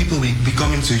expect that people will be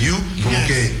coming to you from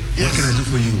what can I do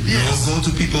for you? You know, go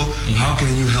to people. How can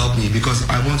you help me? Because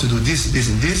I want to do this, this,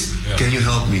 and this. Can you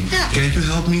help me? Can you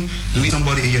help me? Do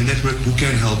somebody in your network who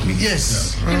can help me?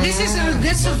 And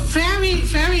that's a very,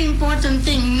 very important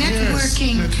thing.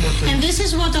 Networking. And this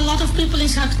is what a lot of people in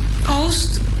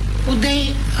Zuidoost,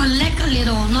 they lack a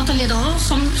little, not a little.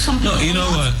 Some people. No, you know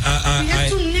what? We have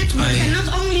to network, and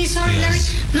not only, Larry,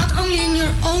 not only in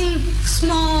your own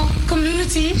small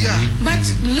community, but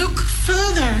look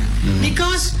further.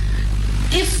 Because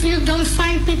if you don't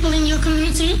find people in your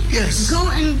community, go.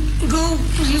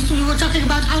 You were talking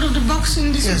about out of the box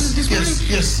in this morning.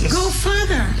 Go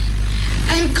further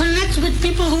and connect with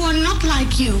people who are not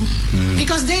like you,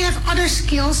 because they have other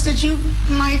skills that you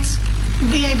might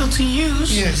be able to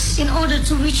use in order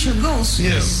to reach your goals.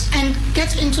 And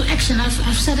get into action.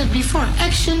 I've said it before.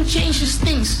 Action changes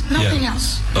things, nothing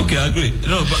else. Okay, I agree.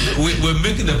 No, but we're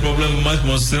making the problem much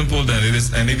more simple than it is,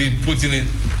 and even putting it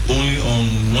only on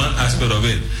one aspect of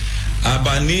it. But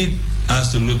I need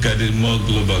us to look at it more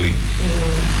globally,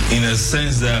 in a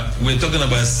sense that we're talking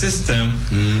about a system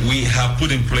we have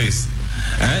put in place,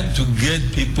 and to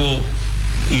get people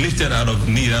lifted out of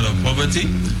need, out of poverty,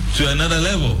 to another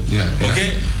level.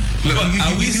 Okay? Look, but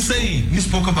are we saying... You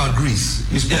spoke about Greece.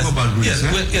 You spoke about Greece.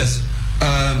 Yes.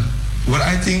 What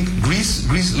I think Greece,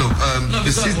 look,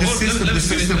 the system,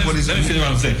 what is... Let me finish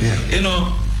what I'm saying. You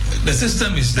know, the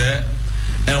system is there,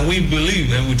 and we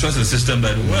believe and we trust the system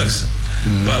that it works.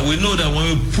 But we know that when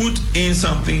we put in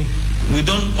something, we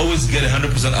don't always get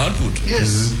 100% output.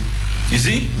 You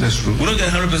see? That's true. We don't get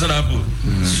 100% output.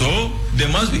 So there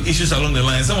must be issues along the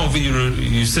line. Some of it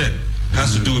you said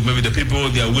has to do with maybe the people,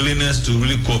 their willingness to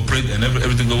really cooperate and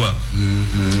everything go well.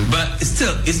 But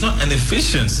still, it's not an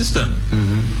efficient system.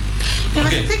 But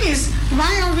the thing is,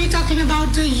 why are we talking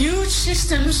about the huge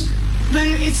systems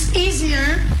when it's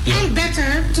easier and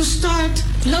better to start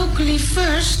locally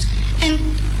first and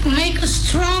make a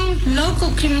strong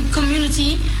local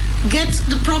community, get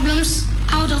the problems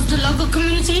out of the local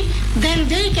community, then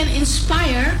they can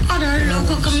inspire other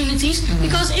local communities.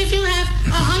 Because if you have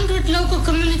 100 local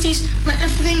communities where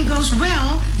everything goes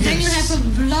well, then you have a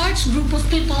large group of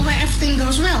people where everything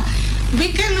goes well.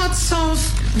 We cannot solve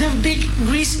the big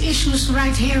Greece issues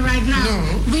right here, right now.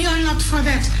 We are not for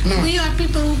that. We are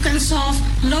people who can solve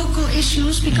local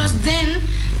issues, because then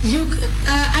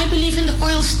I believe in the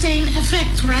oil stain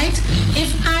effect, right?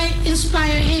 If I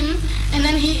inspire him, and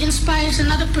then he inspires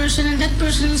another person, and that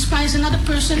person inspires another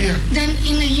person, then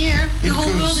in a year, the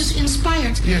whole world is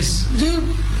inspired.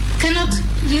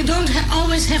 You don't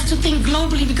always have to think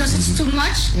globally, because it's too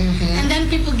much, and then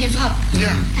people give up.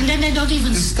 And then they don't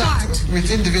even start.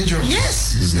 With individuals.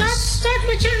 Yes, start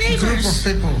with your neighbors. Group of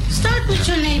people. Start with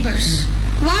your neighbors.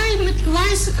 Why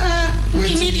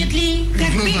immediately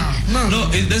get big? No,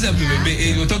 it doesn't have to be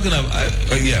big. We're talking about,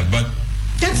 but...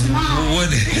 That's wrong.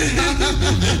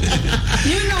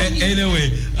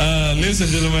 Anyway, ladies and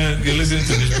gentlemen, you're listening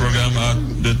to this program.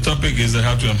 The topic is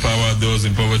how to empower those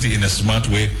in poverty in a smart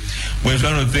way. We're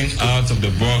trying to think out of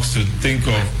the box, to think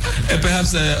of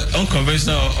perhaps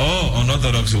unconventional or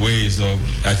unorthodox ways of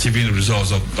achieving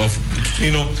results, of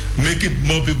making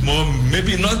more people,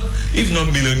 maybe not, if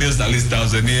not millionaires, at least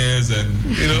thousandaires, and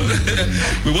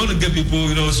we want to get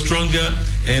people stronger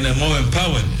and more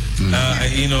empowered,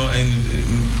 and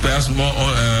perhaps more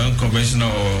unconventional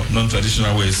or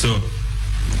non-traditional ways. So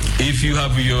if you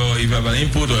have an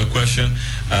input or a question,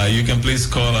 you can please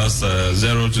call us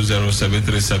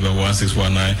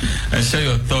 020-737-1619 and share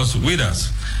your thoughts with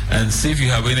us and see if you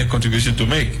have any contribution to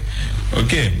make.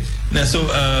 Okay. Now, so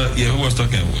who was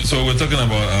talking? So we're talking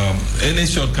about any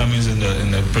shortcomings in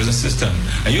the present system,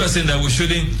 and you are saying that we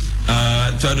shouldn't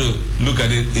try to look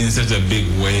at it in such a big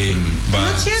way,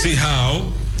 but see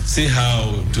how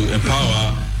to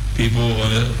empower people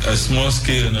on a small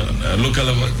scale, on a local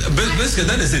level. Basically,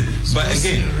 that is it. But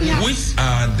again, which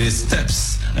are the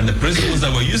steps and the principles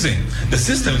that we're using? The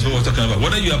system is what we're talking about.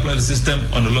 Whether you apply the system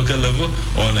on a local level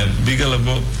or on a bigger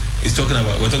level, we're talking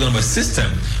about a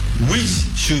system which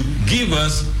should give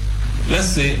us, let's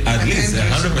say, at least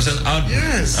 100% output.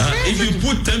 If you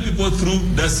put 10 people through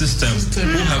that system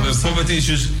who have poverty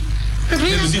issues,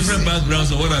 maybe different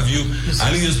backgrounds or what have you,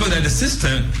 and you expect that the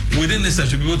system within this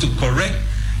should be able to correct,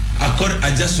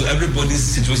 adjust to everybody's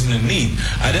situation and need.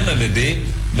 At the end of the day,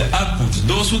 the output,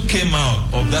 those who came out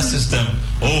of that system,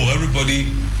 everybody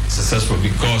successful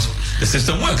because the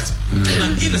system worked.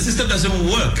 And if the system doesn't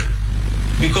work,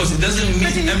 because it doesn't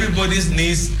meet everybody's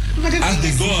needs as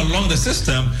they go along the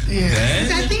system, then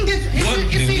I think that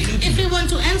if we want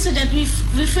to answer that, we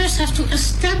first have to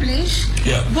establish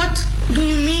what do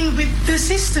you mean with the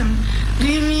system? Do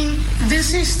you mean the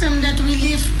system that we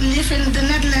live in the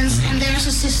Netherlands, and there's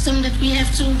a system that we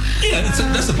have to...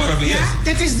 that's a part of it, yes.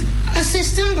 That is a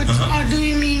system, but or do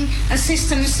you mean a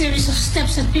system, a series of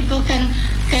steps that people can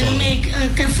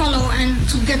follow and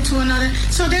to get to another?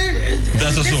 So the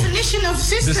definition of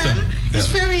system is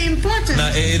very important,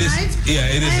 now, it is, right?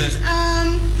 It is.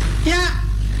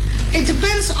 It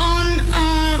depends on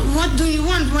what do you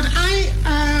want. What I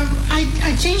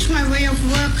I changed my way of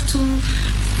work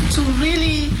to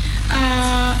really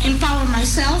empower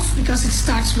myself, because it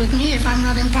starts with me. If I'm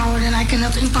not empowered, then I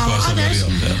cannot empower others.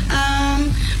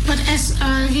 But as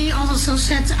he also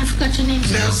said, I forgot your name.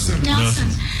 Nelson.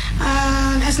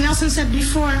 As Nelson said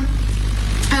before,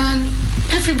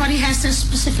 everybody has their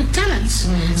specific talents.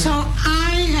 So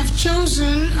I have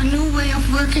chosen a new way of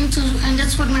working and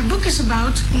that's what my book is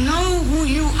about. Know who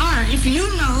you are. If you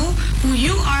know who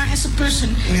you are as a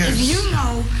person, if you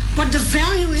know what the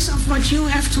value is of what you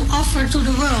have to offer to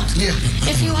the world,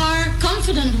 if you are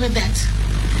confident with that,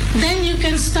 then you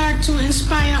can start to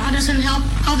inspire others and help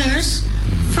others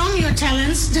from your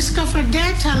talents, discover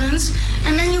their talents,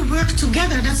 and then you work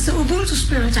together. That's the Ubuntu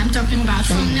spirit I'm talking about,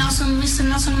 from Mr.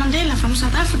 Nelson Mandela from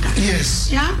South Africa.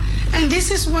 Yes. Yeah? And this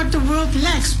is what the world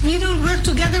lacks. We don't work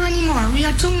together anymore. We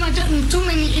are too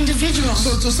many individuals.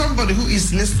 So to somebody who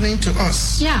is listening to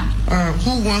us,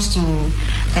 who wants to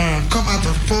come out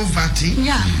of poverty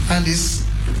and is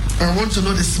want to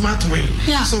know the smart way.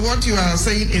 So what you are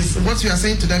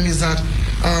saying to them is that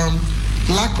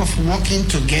lack of working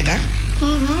together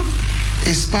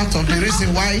is part of the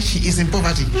reason why she is in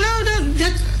poverty. No,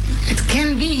 that it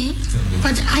can be,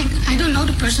 but I don't know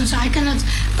the person, so I cannot.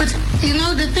 But you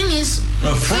know, the thing is,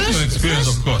 from your experience,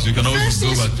 of course, you can always go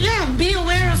back to. Be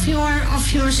aware of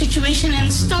your situation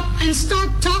and start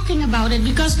talking about it,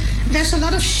 because there's a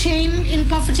lot of shame in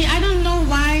poverty. I don't know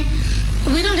why.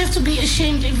 We don't have to be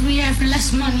ashamed if we have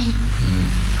less money,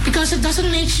 because it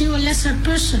doesn't make you a lesser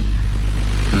person.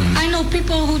 I know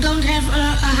people who don't have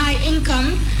a high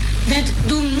income that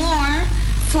do more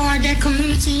for their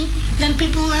community than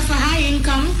people who have a high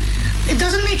income. It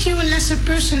doesn't make you a lesser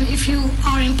person if you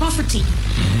are in poverty.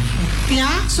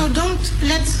 Yeah? So don't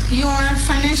let your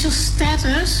financial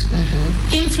status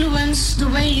influence the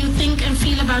way you think and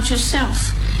feel about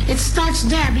yourself. It starts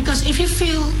there, because if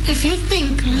you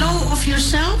think low of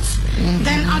yourself,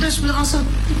 then others will also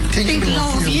think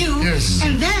low of you.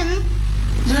 And then,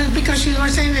 because you are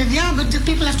saying that, but the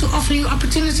people have to offer you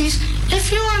opportunities.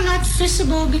 If you are not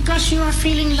visible because you are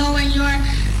feeling low and you are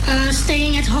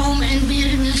staying at home and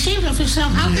being ashamed of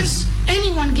yourself, how can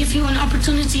anyone give you an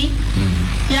opportunity?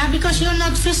 Because you're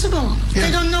not visible. They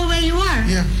don't know where you are.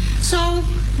 So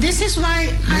this is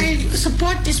why I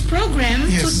support this program,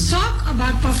 to talk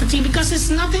about poverty, because it's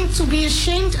nothing to be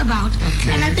ashamed about.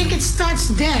 And I think it starts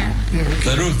there.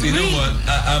 But Ruth, you know what?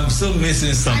 I'm still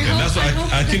missing something. That's why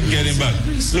I keep getting back.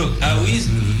 Look, how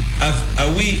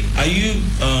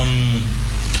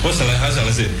shall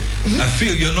I say? I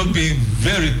feel you're not being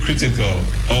very critical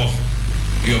of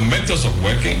your methods of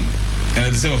working.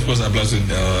 And the same, of course, applies to...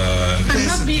 I'm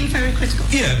not being very critical.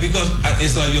 Yeah, because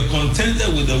it's like you're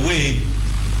contented with the way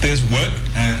things work,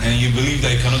 and you believe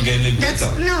that it cannot get any better.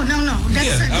 No.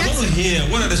 I want to hear,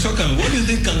 what are the shortcomings? What do you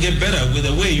think can get better with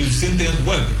the way you've seen things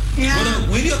work?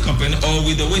 Whether with your company or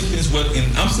with the way things work in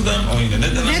Amsterdam or in the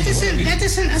Netherlands? That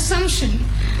is an assumption,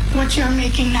 what you're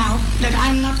making now, that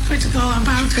I'm not critical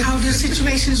about how the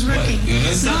situation is working.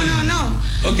 No.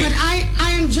 Okay. But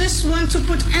I just want to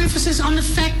put emphasis on the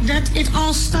fact that it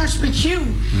all starts with you.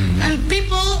 And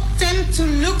people tend to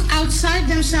look outside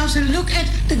themselves and look at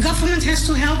the government has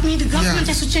to help me, the government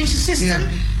has to change the system.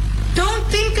 Don't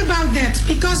think about that,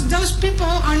 because those people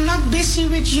are not busy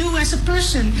with you as a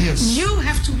person. You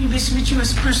have to be busy with you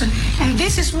as a person. And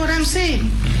this is what I'm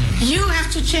saying. You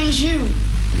have to change you.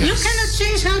 You cannot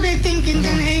change how they think in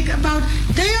Den Haag about...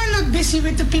 They are not busy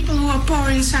with the people who are poor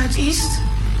in Southeast.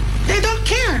 They don't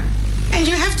care. And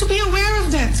you have to be aware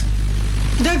of that.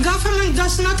 The government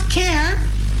does not care,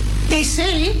 they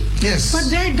say, but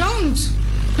they don't.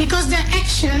 Because their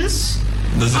actions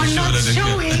are not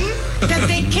showing that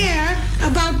they care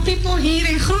about people here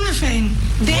in Groeneveen.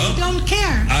 They don't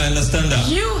care. I understand that.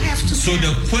 You have to So care.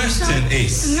 the question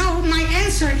is... No, my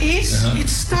answer is, it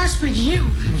starts with you.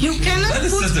 You cannot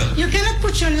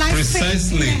put your life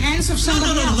in the hands of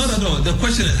somebody else. No. The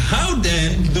question is, how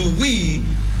then do we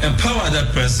empower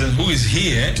that person who is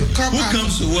here, who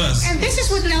comes to us? And this is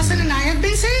what Nelson and I have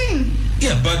been saying.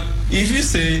 Yeah, but if you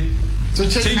say, to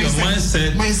change your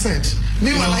mindset.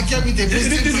 Meanwhile, I care with a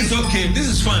this is okay, this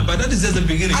is fine, but that is just the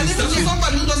beginning. And even to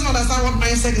somebody who doesn't understand what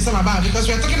mindset is all about, because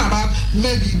we're talking about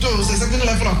maybe those, a certain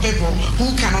level of people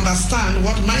who can understand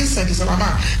what mindset is all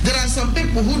about. There are some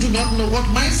people who do not know what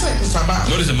mindset is about.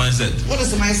 What is a mindset? What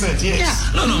is a mindset? Yes.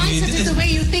 Yeah. Mindset is the way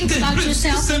you think about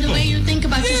yourself and the way you think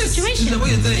about your situation.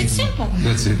 It's simple.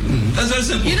 That's it. That's very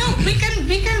simple. You know, we can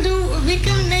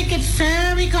make it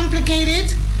very complicated,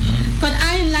 but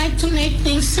I like to make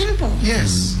things simple.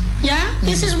 Yes. Yeah,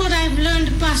 this is what I've learned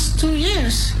the past 2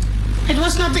 years. It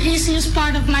was not the easiest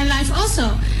part of my life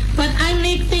also, But I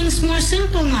make things more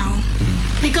simple now,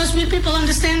 because we people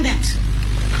understand that.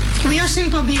 We are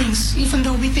simple beings, even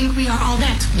though we think we are all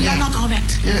that. We are not all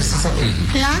that. Yes, exactly.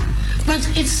 Yeah? But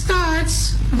it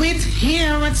starts with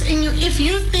here what's in you. If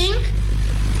you think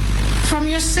from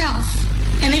yourself,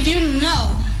 and if you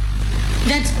know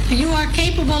that you are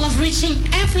capable of reaching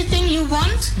everything you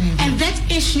want, and that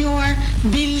is your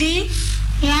belief,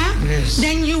 yeah? Yes.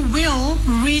 Then you will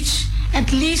reach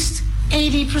at least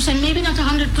 80%, maybe not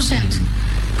 100%.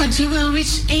 But you will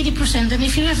reach 80%. And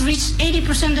if you have reached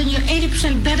 80%, then you're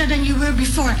 80% better than you were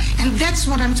before. And that's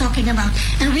what I'm talking about.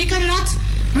 And we cannot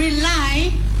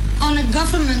rely on a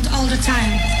government all the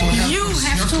time. You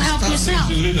have to help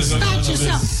yourself. Start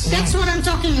yourself. That's what I'm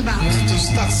talking about. To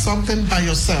start something by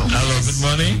yourself. Hello, good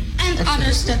morning. And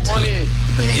others that... Morning.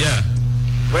 Yeah.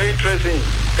 Very interesting.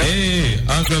 Hey,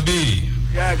 Uncle B.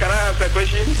 Yeah, can I ask a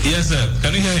question? Yes, sir.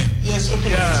 Can you hear him? Yes,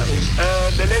 okay. Yeah,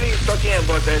 the lady is talking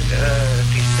about the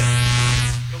system.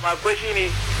 So my question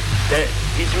is that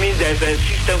it means there's a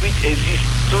system which exists.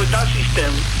 So that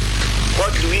system,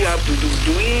 what do we have to do?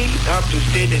 Do we have to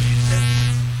stay the system,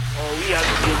 or we have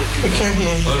to stay the system? We can't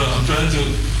hear you. Hold on, I'm trying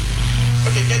to.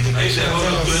 Okay, get the Aisha, hold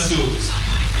on, I'm trying to.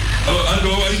 Oh,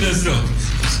 Uncle, what are you there still?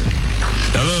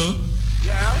 Hello?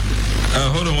 Yeah.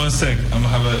 Hold on 1 sec. I'm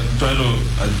trying to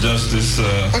adjust this.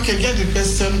 Okay, get the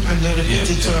question and then repeat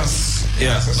it to us.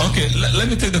 Yeah. Okay.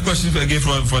 Let me take the question again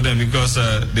for them because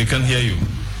they can't hear you.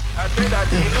 I say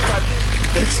that you look at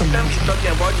the system is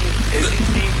talking about is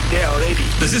existing there already.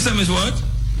 The system is what?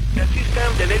 The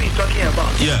system the lady is talking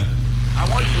about. Yeah. I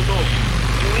want to know,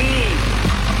 do we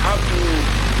have to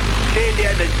stay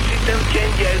there, the system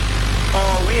changes,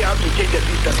 or we have to change the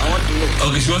system? I want to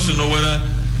know. Okay, she wants to know whether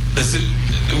the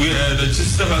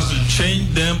system has to change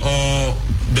them or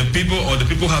the people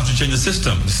have to change the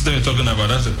system. The system you're talking about,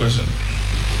 that's the question.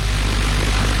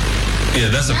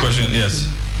 Yeah, that's the question, yes.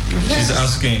 He's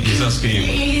asking you. He's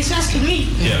asking me.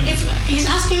 Yeah. He's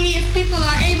asking me if people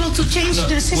are able to change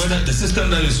the system. Whether the system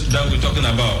that we're talking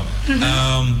about,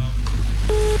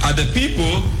 are the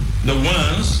people the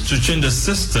ones to change the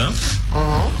system,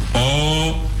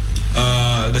 or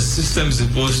the system is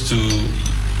supposed to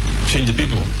change the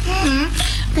people?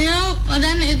 You know,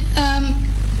 then it,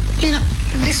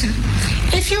 listen,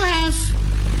 if you have,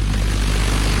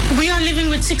 we are living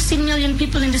with 16 million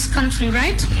people in this country,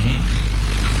 right?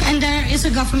 And there is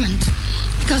a government,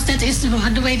 because that is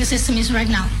the way the system is right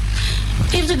now.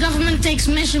 If the government takes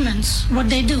measurements, what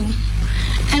they do,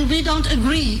 and we don't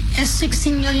agree as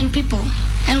 16 million people,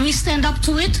 and we stand up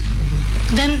to it,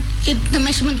 then the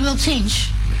measurement will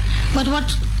change. But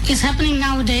what is happening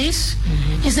nowadays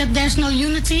is that there's no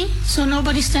unity, so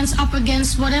nobody stands up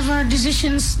against whatever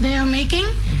decisions they are making.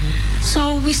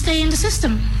 So we stay in the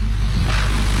system.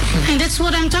 And that's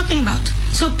what I'm talking about.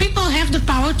 So people have the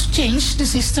power to change the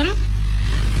system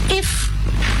if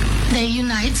they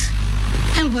unite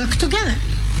and work together.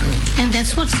 And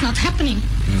that's what's not happening.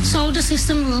 So the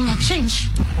system will not change.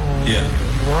 Yeah.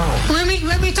 When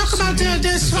we talk about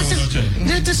the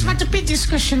Zwarte Piet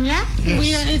discussion, yeah?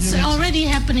 It's already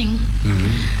happening.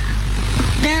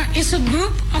 There is a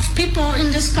group of people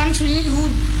in this country who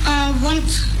want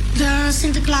the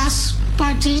Sinterklaas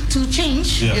party to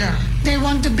change. Yeah. They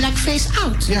want the blackface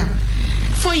out. Yeah.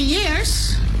 For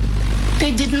years,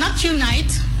 they did not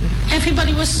unite.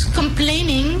 Everybody was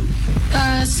complaining,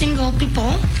 single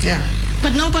people. Yeah.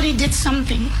 But nobody did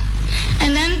something.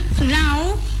 And then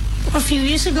now, a few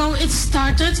years ago, it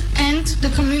started and the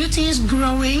community is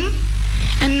growing.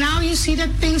 And now you see that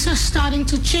things are starting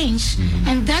to change.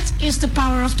 And that is the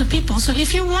power of the people. So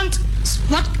if you want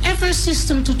whatever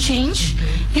system to change,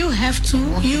 you have to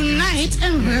unite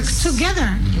and work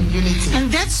together.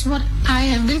 And that's what I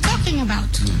have been talking about.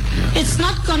 It's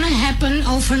not going to happen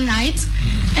overnight,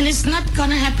 and it's not going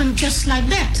to happen just like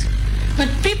that. But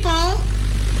people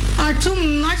are too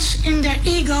much in their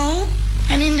ego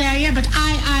and in their, but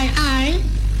I,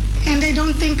 and they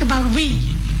don't think about we.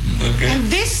 Okay. And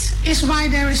this is why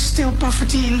there is still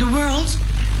poverty in the world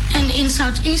and in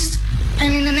Southeast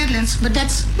and in the Netherlands. But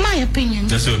that's my opinion.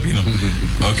 That's your opinion.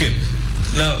 Okay.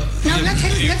 Now, you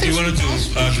wanted to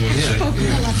add what you said.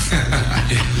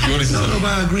 You wanted to say? No,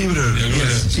 I agree with her.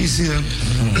 Yes. She's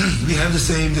we have the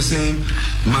same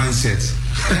mindset.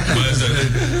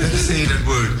 Let's say that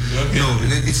word. Okay. No,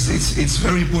 it's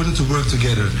very important to work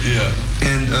together. Yeah.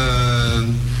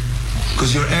 And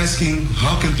because you're asking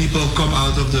how can people come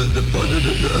out of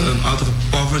out of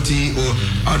poverty or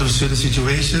out of a certain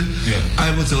situation. Yeah.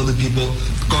 I will tell the people,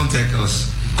 contact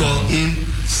us, call in,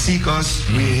 seek us.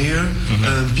 We're here.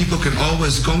 People can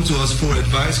always come to us for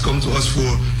advice, come to us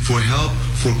for help,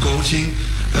 for coaching.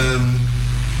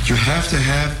 you have to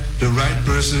have the right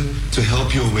person to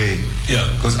help your way. Yeah.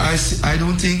 Because I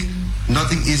don't think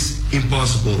nothing is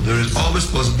impossible. There is always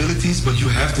possibilities, but you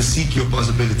have to seek your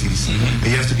possibilities. And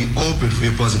you have to be open for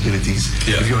your possibilities.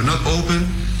 Yeah. If you're not open,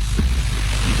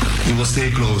 you will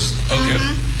stay closed. Okay.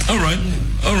 All right.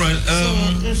 All right.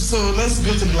 So let's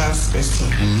go to the last question.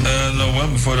 No,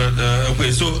 one before that.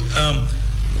 Okay, so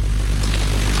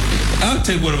I'll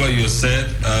take whatever you said,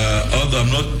 although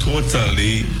I'm not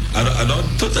totally, I don't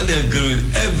totally agree with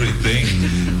everything.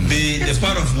 The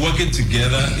part of working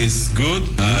together is good.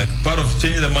 Part of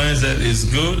changing the mindset is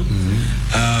good.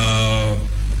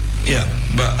 Yeah,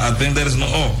 but I think that is not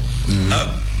all.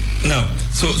 Now,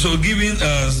 so giving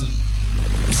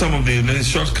some of the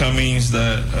shortcomings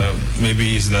that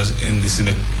maybe is in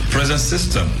the present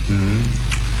system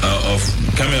of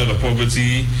coming out of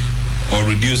poverty or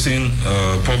reducing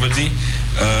poverty,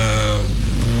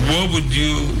 what would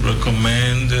you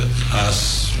recommend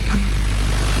as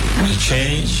a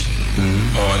change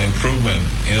or an improvement,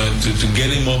 to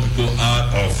getting more people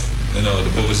out of,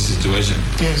 the poverty situation?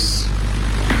 Yes.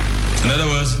 In other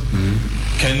words,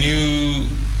 can you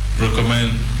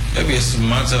recommend maybe a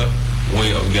smarter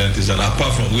way of getting this done?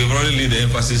 Apart from, we've already laid the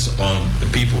emphasis on the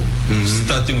people,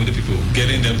 starting with the people,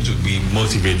 getting them to be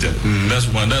motivated. That's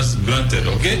one. That's granted.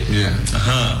 Okay. Yeah.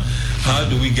 How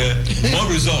do we get more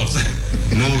results?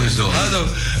 More results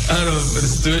out of the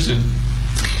situation.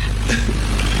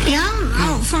 Yeah.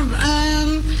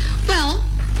 Well,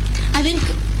 I think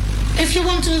if you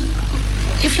want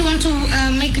to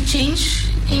make a change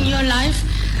in your life,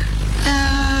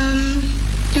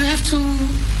 you have to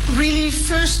really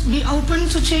first be open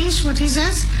to change, what he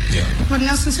says. Yeah. What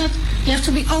Nelson said. You have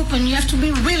to be open. You have to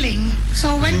be willing.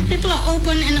 So when people are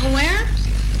open and aware,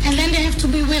 and then they have to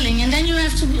be willing, and then you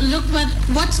have to look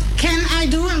what can I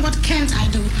do and what can't I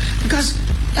do, because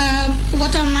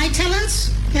what are my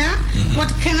talents? Yeah.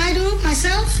 What can I do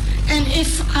myself? And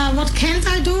if what can't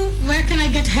I do? Where can I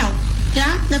get help?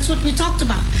 Yeah. That's what we talked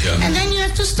about. Yeah. And then you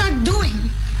have to start doing,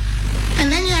 and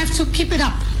then you have to keep it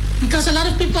up. Because a lot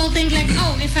of people think like,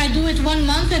 oh, if I do it 1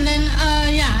 month and then,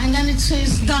 and then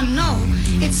it's done. No,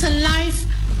 it's a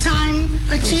lifetime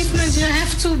achievement. You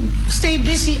have to stay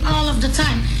busy all of the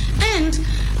time. And,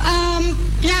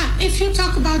 if you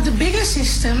talk about the bigger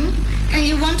system and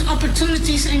you want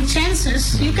opportunities and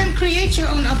chances, you can create your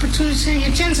own opportunities and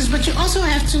your chances, but you also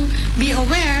have to be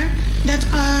aware that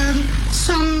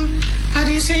some, how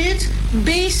do you say it,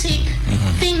 basic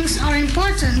things are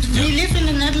important. Yeah. We live in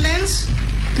the Netherlands.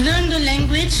 Learn the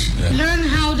language, learn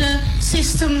how the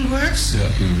system works,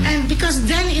 and because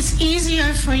then it's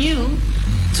easier for you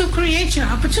to create your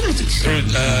opportunities. I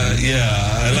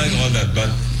like all that, but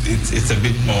it's a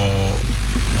bit more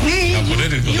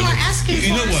political. You are asking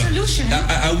for a solution.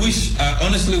 I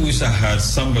honestly wish I had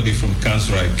somebody from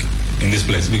Kansrijk in this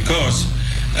place, because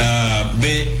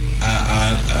they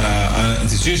are an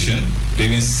institution. They've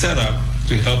been set up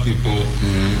to help people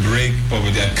break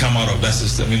poverty and come out of that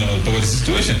system, the poverty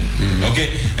situation.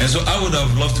 Okay, and so I would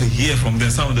have loved to hear from them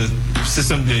some of the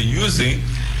system they're using,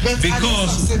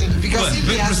 because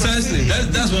precisely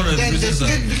that's one of the reasons.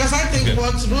 Because I think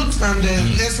what Ruth and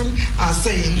Lesson are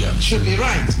saying should be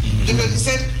right. Because he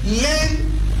said, learn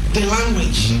the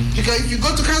language. Because if you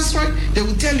go to Kansrijk, they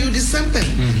will tell you the same thing.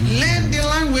 Learn the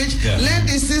language, learn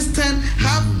the system,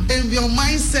 have your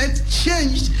mindset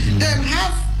changed, then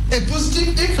have a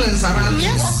positive influence around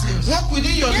you. Work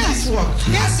within your next work.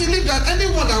 I believe that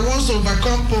anyone that wants to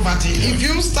overcome poverty, if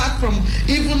you start from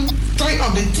even 3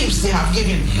 of the tips they have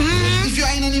given, if you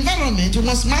are in an environment, you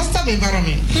must master the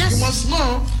environment. You must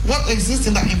know what exists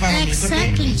in that environment.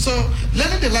 Exactly. Okay? So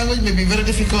learning the language may be very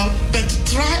difficult, but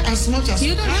try as much as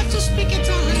you don't have to speak it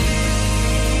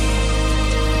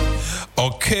all.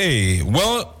 Okay,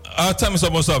 well, our time is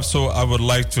almost up, so I would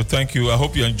like to thank you. I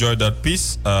hope you enjoyed that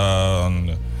piece.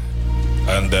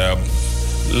 And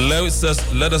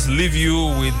let us leave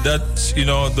you with that,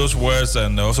 those words,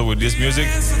 and also with this music.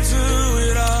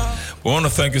 We want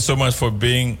to thank you so much for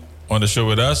being on the show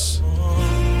with us,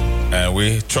 and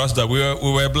we trust that we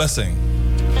were a blessing.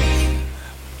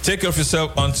 Take care of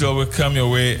yourself until we come your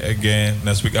way again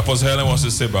next week. Apostle Helen wants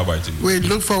to say bye-bye to you. We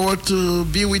look forward to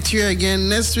be with you again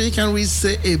next week, and we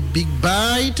say a big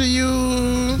bye to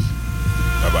you.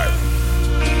 Bye-bye.